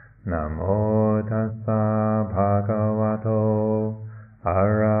 Namo Tassa Bhagavato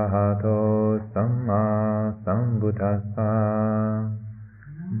Arahato Samma Sambuddhassa.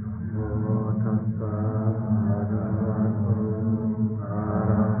 Namo Tassa Bhagavato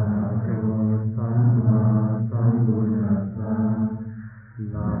Arahato Samma Sambuddhassa.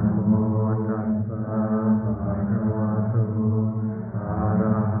 Namo Tassa Bhagavato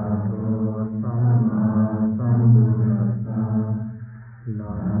Arahato Samma Sambuddhassa.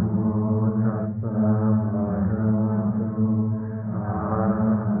 Namo Tassa Bhagavato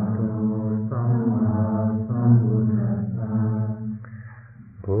Arahato Samma Sambuddhassa.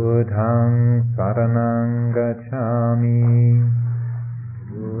 Buddhaṃ saranang gacchāmi.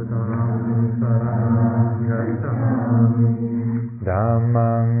 Buddhaṃ saranang gacchāmi.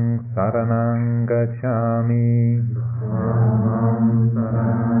 Dhammang saranang gacchāmi. Dhammam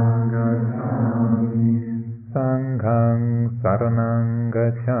saranang gacchāmi. Sanghang saranang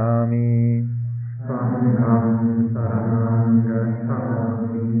gacchāmi. Sangham saranang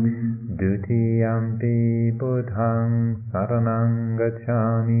gacchāmi. Dutiyampi buddhaṃ saranang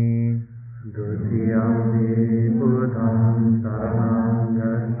gacchāmi. Dutiyampi buddhaṃ saranang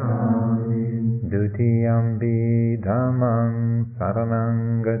gacchāmi. Dutiyampi dhammang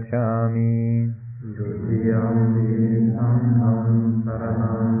saranang gacchāmi. Dutiyampi sangham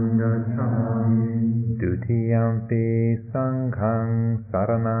saranang gacchāmi. Dutiyampi sanghang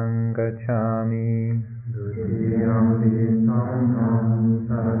saranang gacchāmi. Dutiyampi sangham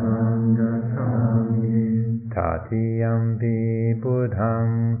saranang gacchāmi. Tatiyampi buddhaṃ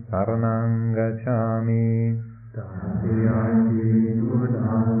saranang gacchāmi. Tatiyampi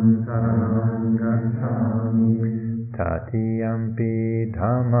buddhaṃ saranang gacchāmi. Tatiyampi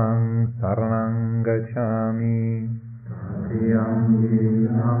dhammang saranang gacchāmi. Tatiyampi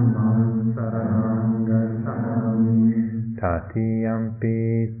dhammam saranang gacchāmi. Tatiyampi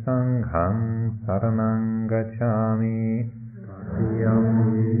sangham saranang gacchāmi.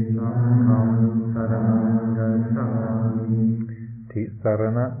 Tatiyampi sangham saranang gacchāmi.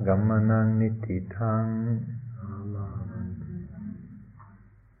 Tisarana gamanang nitithang.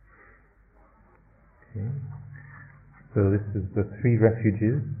 Okay. So this is the 3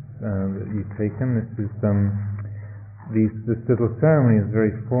 refuges that you've taken. This little ceremony is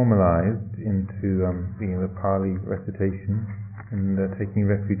very formalized into the Pali recitation. and taking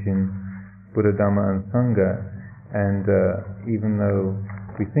refuge in Buddha, Dhamma, and Sangha. And even though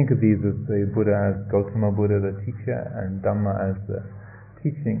we think of these as the Buddha as Gautama Buddha, the teacher, and Dhamma as the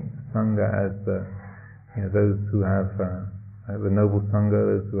teaching, Sangha as the those who have the noble Sangha,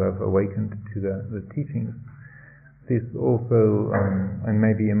 those who have awakened to the teachings. This also, and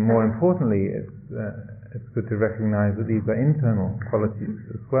maybe more importantly, it's good to recognize that these are internal qualities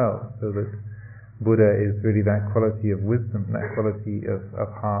as well, so that Buddha is really that quality of wisdom, that quality of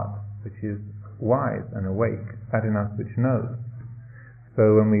heart which is wise and awake, that in us which knows.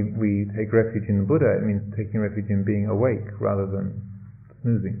 So when we take refuge in the Buddha, it means taking refuge in being awake rather than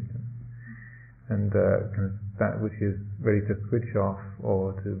snoozing, and kind of that which is ready to switch off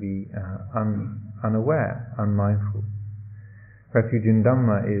or to be unaware, unmindful. Refuge in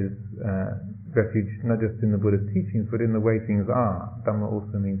Dhamma is refuge not just in the Buddha's teachings, but in the way things are. Dhamma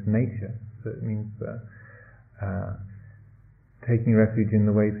also means nature, so it means taking refuge in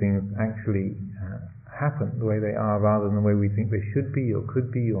the way things actually happen, the way they are, rather than the way we think they should be, or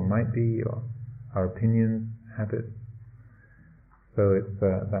could be, or might be, or our opinions, habits. So it's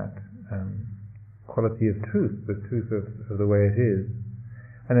that quality of truth, the truth of the way it is.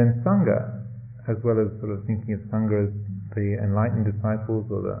 And then Sangha, as well as sort of thinking of Sangha as the enlightened disciples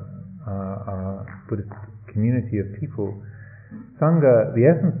or the Buddhist community of people. Sangha, the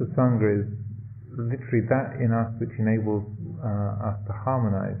essence of Sangha is literally that in us which enables us to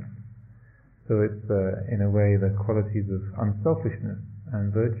harmonize. So it's in a way the qualities of unselfishness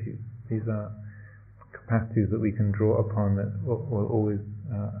and virtue. These are capacities that we can draw upon that will always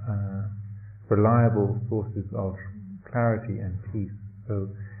reliable sources of clarity and peace.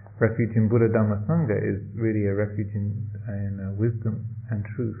 So refuge in Buddha, Dhamma, Sangha is really a refuge in wisdom and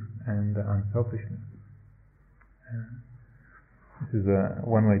truth and unselfishness. This is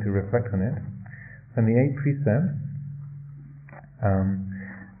one way to reflect on it. And the 8 precepts,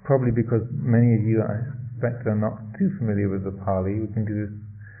 probably because many of you, I suspect, are not too familiar with the Pali, we can do this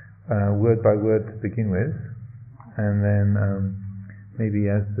word by word to begin with, and then maybe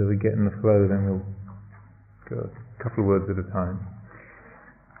as we get in the flow, then we'll go a couple of words at a time.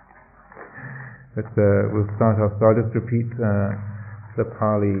 But we'll start off. So I'll just repeat the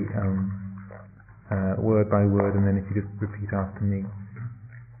Pali word by word, and then if you just repeat after me,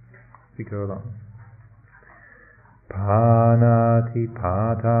 we go along. Panati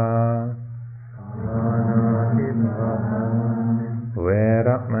pata,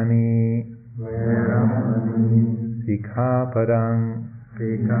 Veramani, Sikhapadam,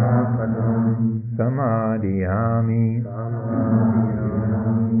 Samadhiyami.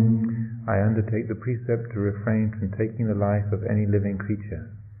 I undertake the precept to refrain from taking the life of any living creature.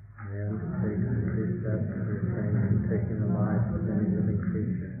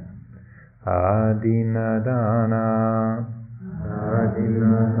 Adinadana,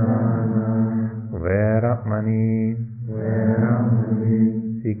 Veramani,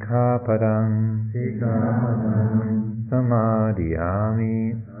 Sikhapadam, Samadhiyami.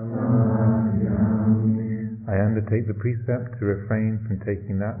 I undertake the precept to refrain from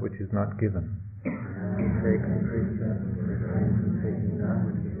taking that which is not given.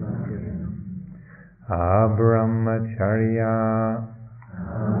 Abrahmacharya,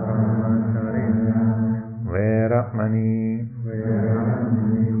 Veramani,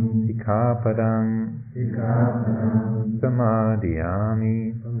 Sikhapadam, Samadhiyami.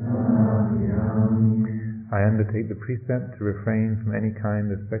 I undertake the precept to refrain from any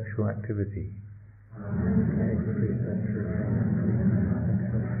kind of sexual activity.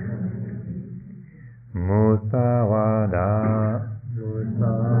 Musavada,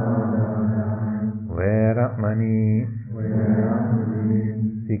 Veramani,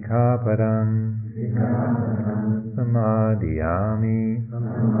 Sikhapadam, Samadhiyami.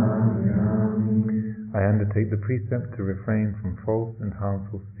 I undertake the precept to refrain from false and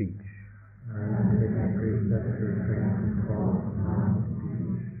harmful speech.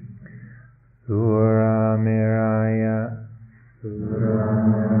 Suramiraya,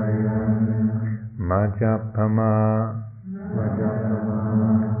 Majapama,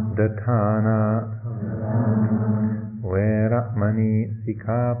 Datana, Veramani,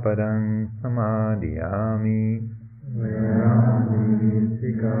 Sikhapadam, Samadhiyami.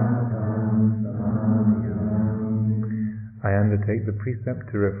 I undertake the precept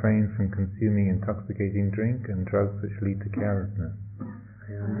to refrain from consuming intoxicating drink and drugs which lead to carelessness.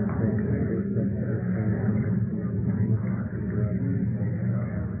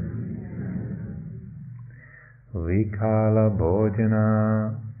 Vikala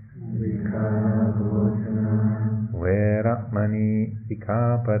Bhojana, Veramani,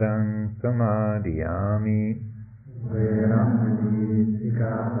 Sikhapadam, Samadhiyami.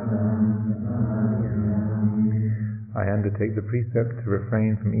 I undertake the precept to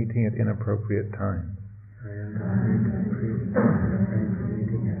refrain from eating at inappropriate times.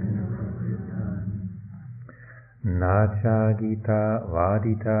 Nacha gita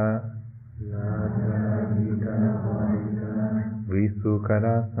vadita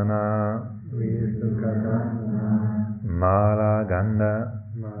Visukarasana Mala ganda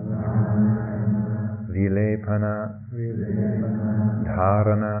Vilepana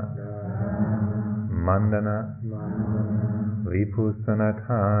Dharana Mandana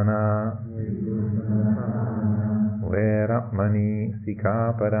Vipusanatana Veramani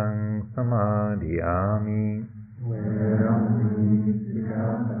Sikaparang Samadhiyami.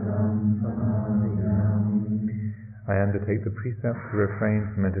 I undertake the precept to refrain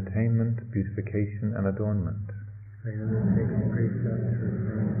from entertainment, beautification, and adornment.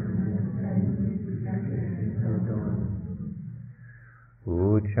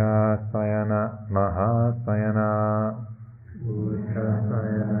 Ucha sayana mahasayana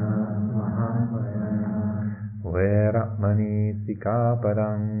Veramani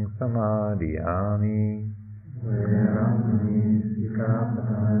sikaparang samadhiyami.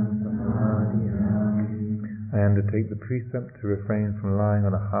 I undertake the precept to refrain from lying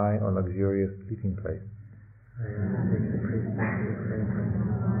on a high or luxurious sleeping place.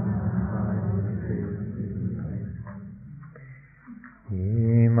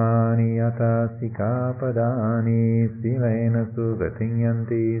 Imani yata sikapadani silena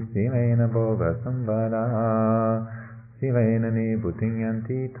sugatinyanti silena bhoga sambara silena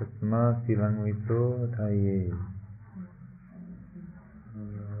nibutinyanti tasma silang visotaye.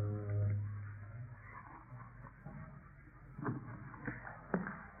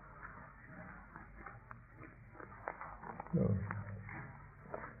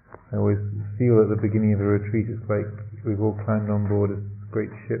 I always feel at the beginning of a retreat it's like we've all climbed on board a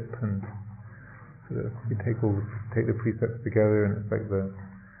great ship and we take the precepts together and it's like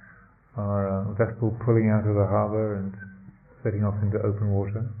our vessel pulling out of the harbour and setting off into open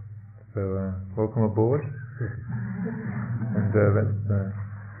water. So welcome aboard and let's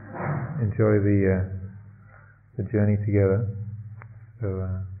enjoy the journey together. So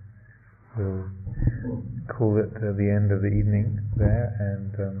we'll call it the end of the evening there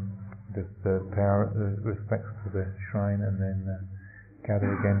and just pay our respects to the shrine and then gather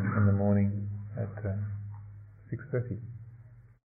again in the morning at 6:30.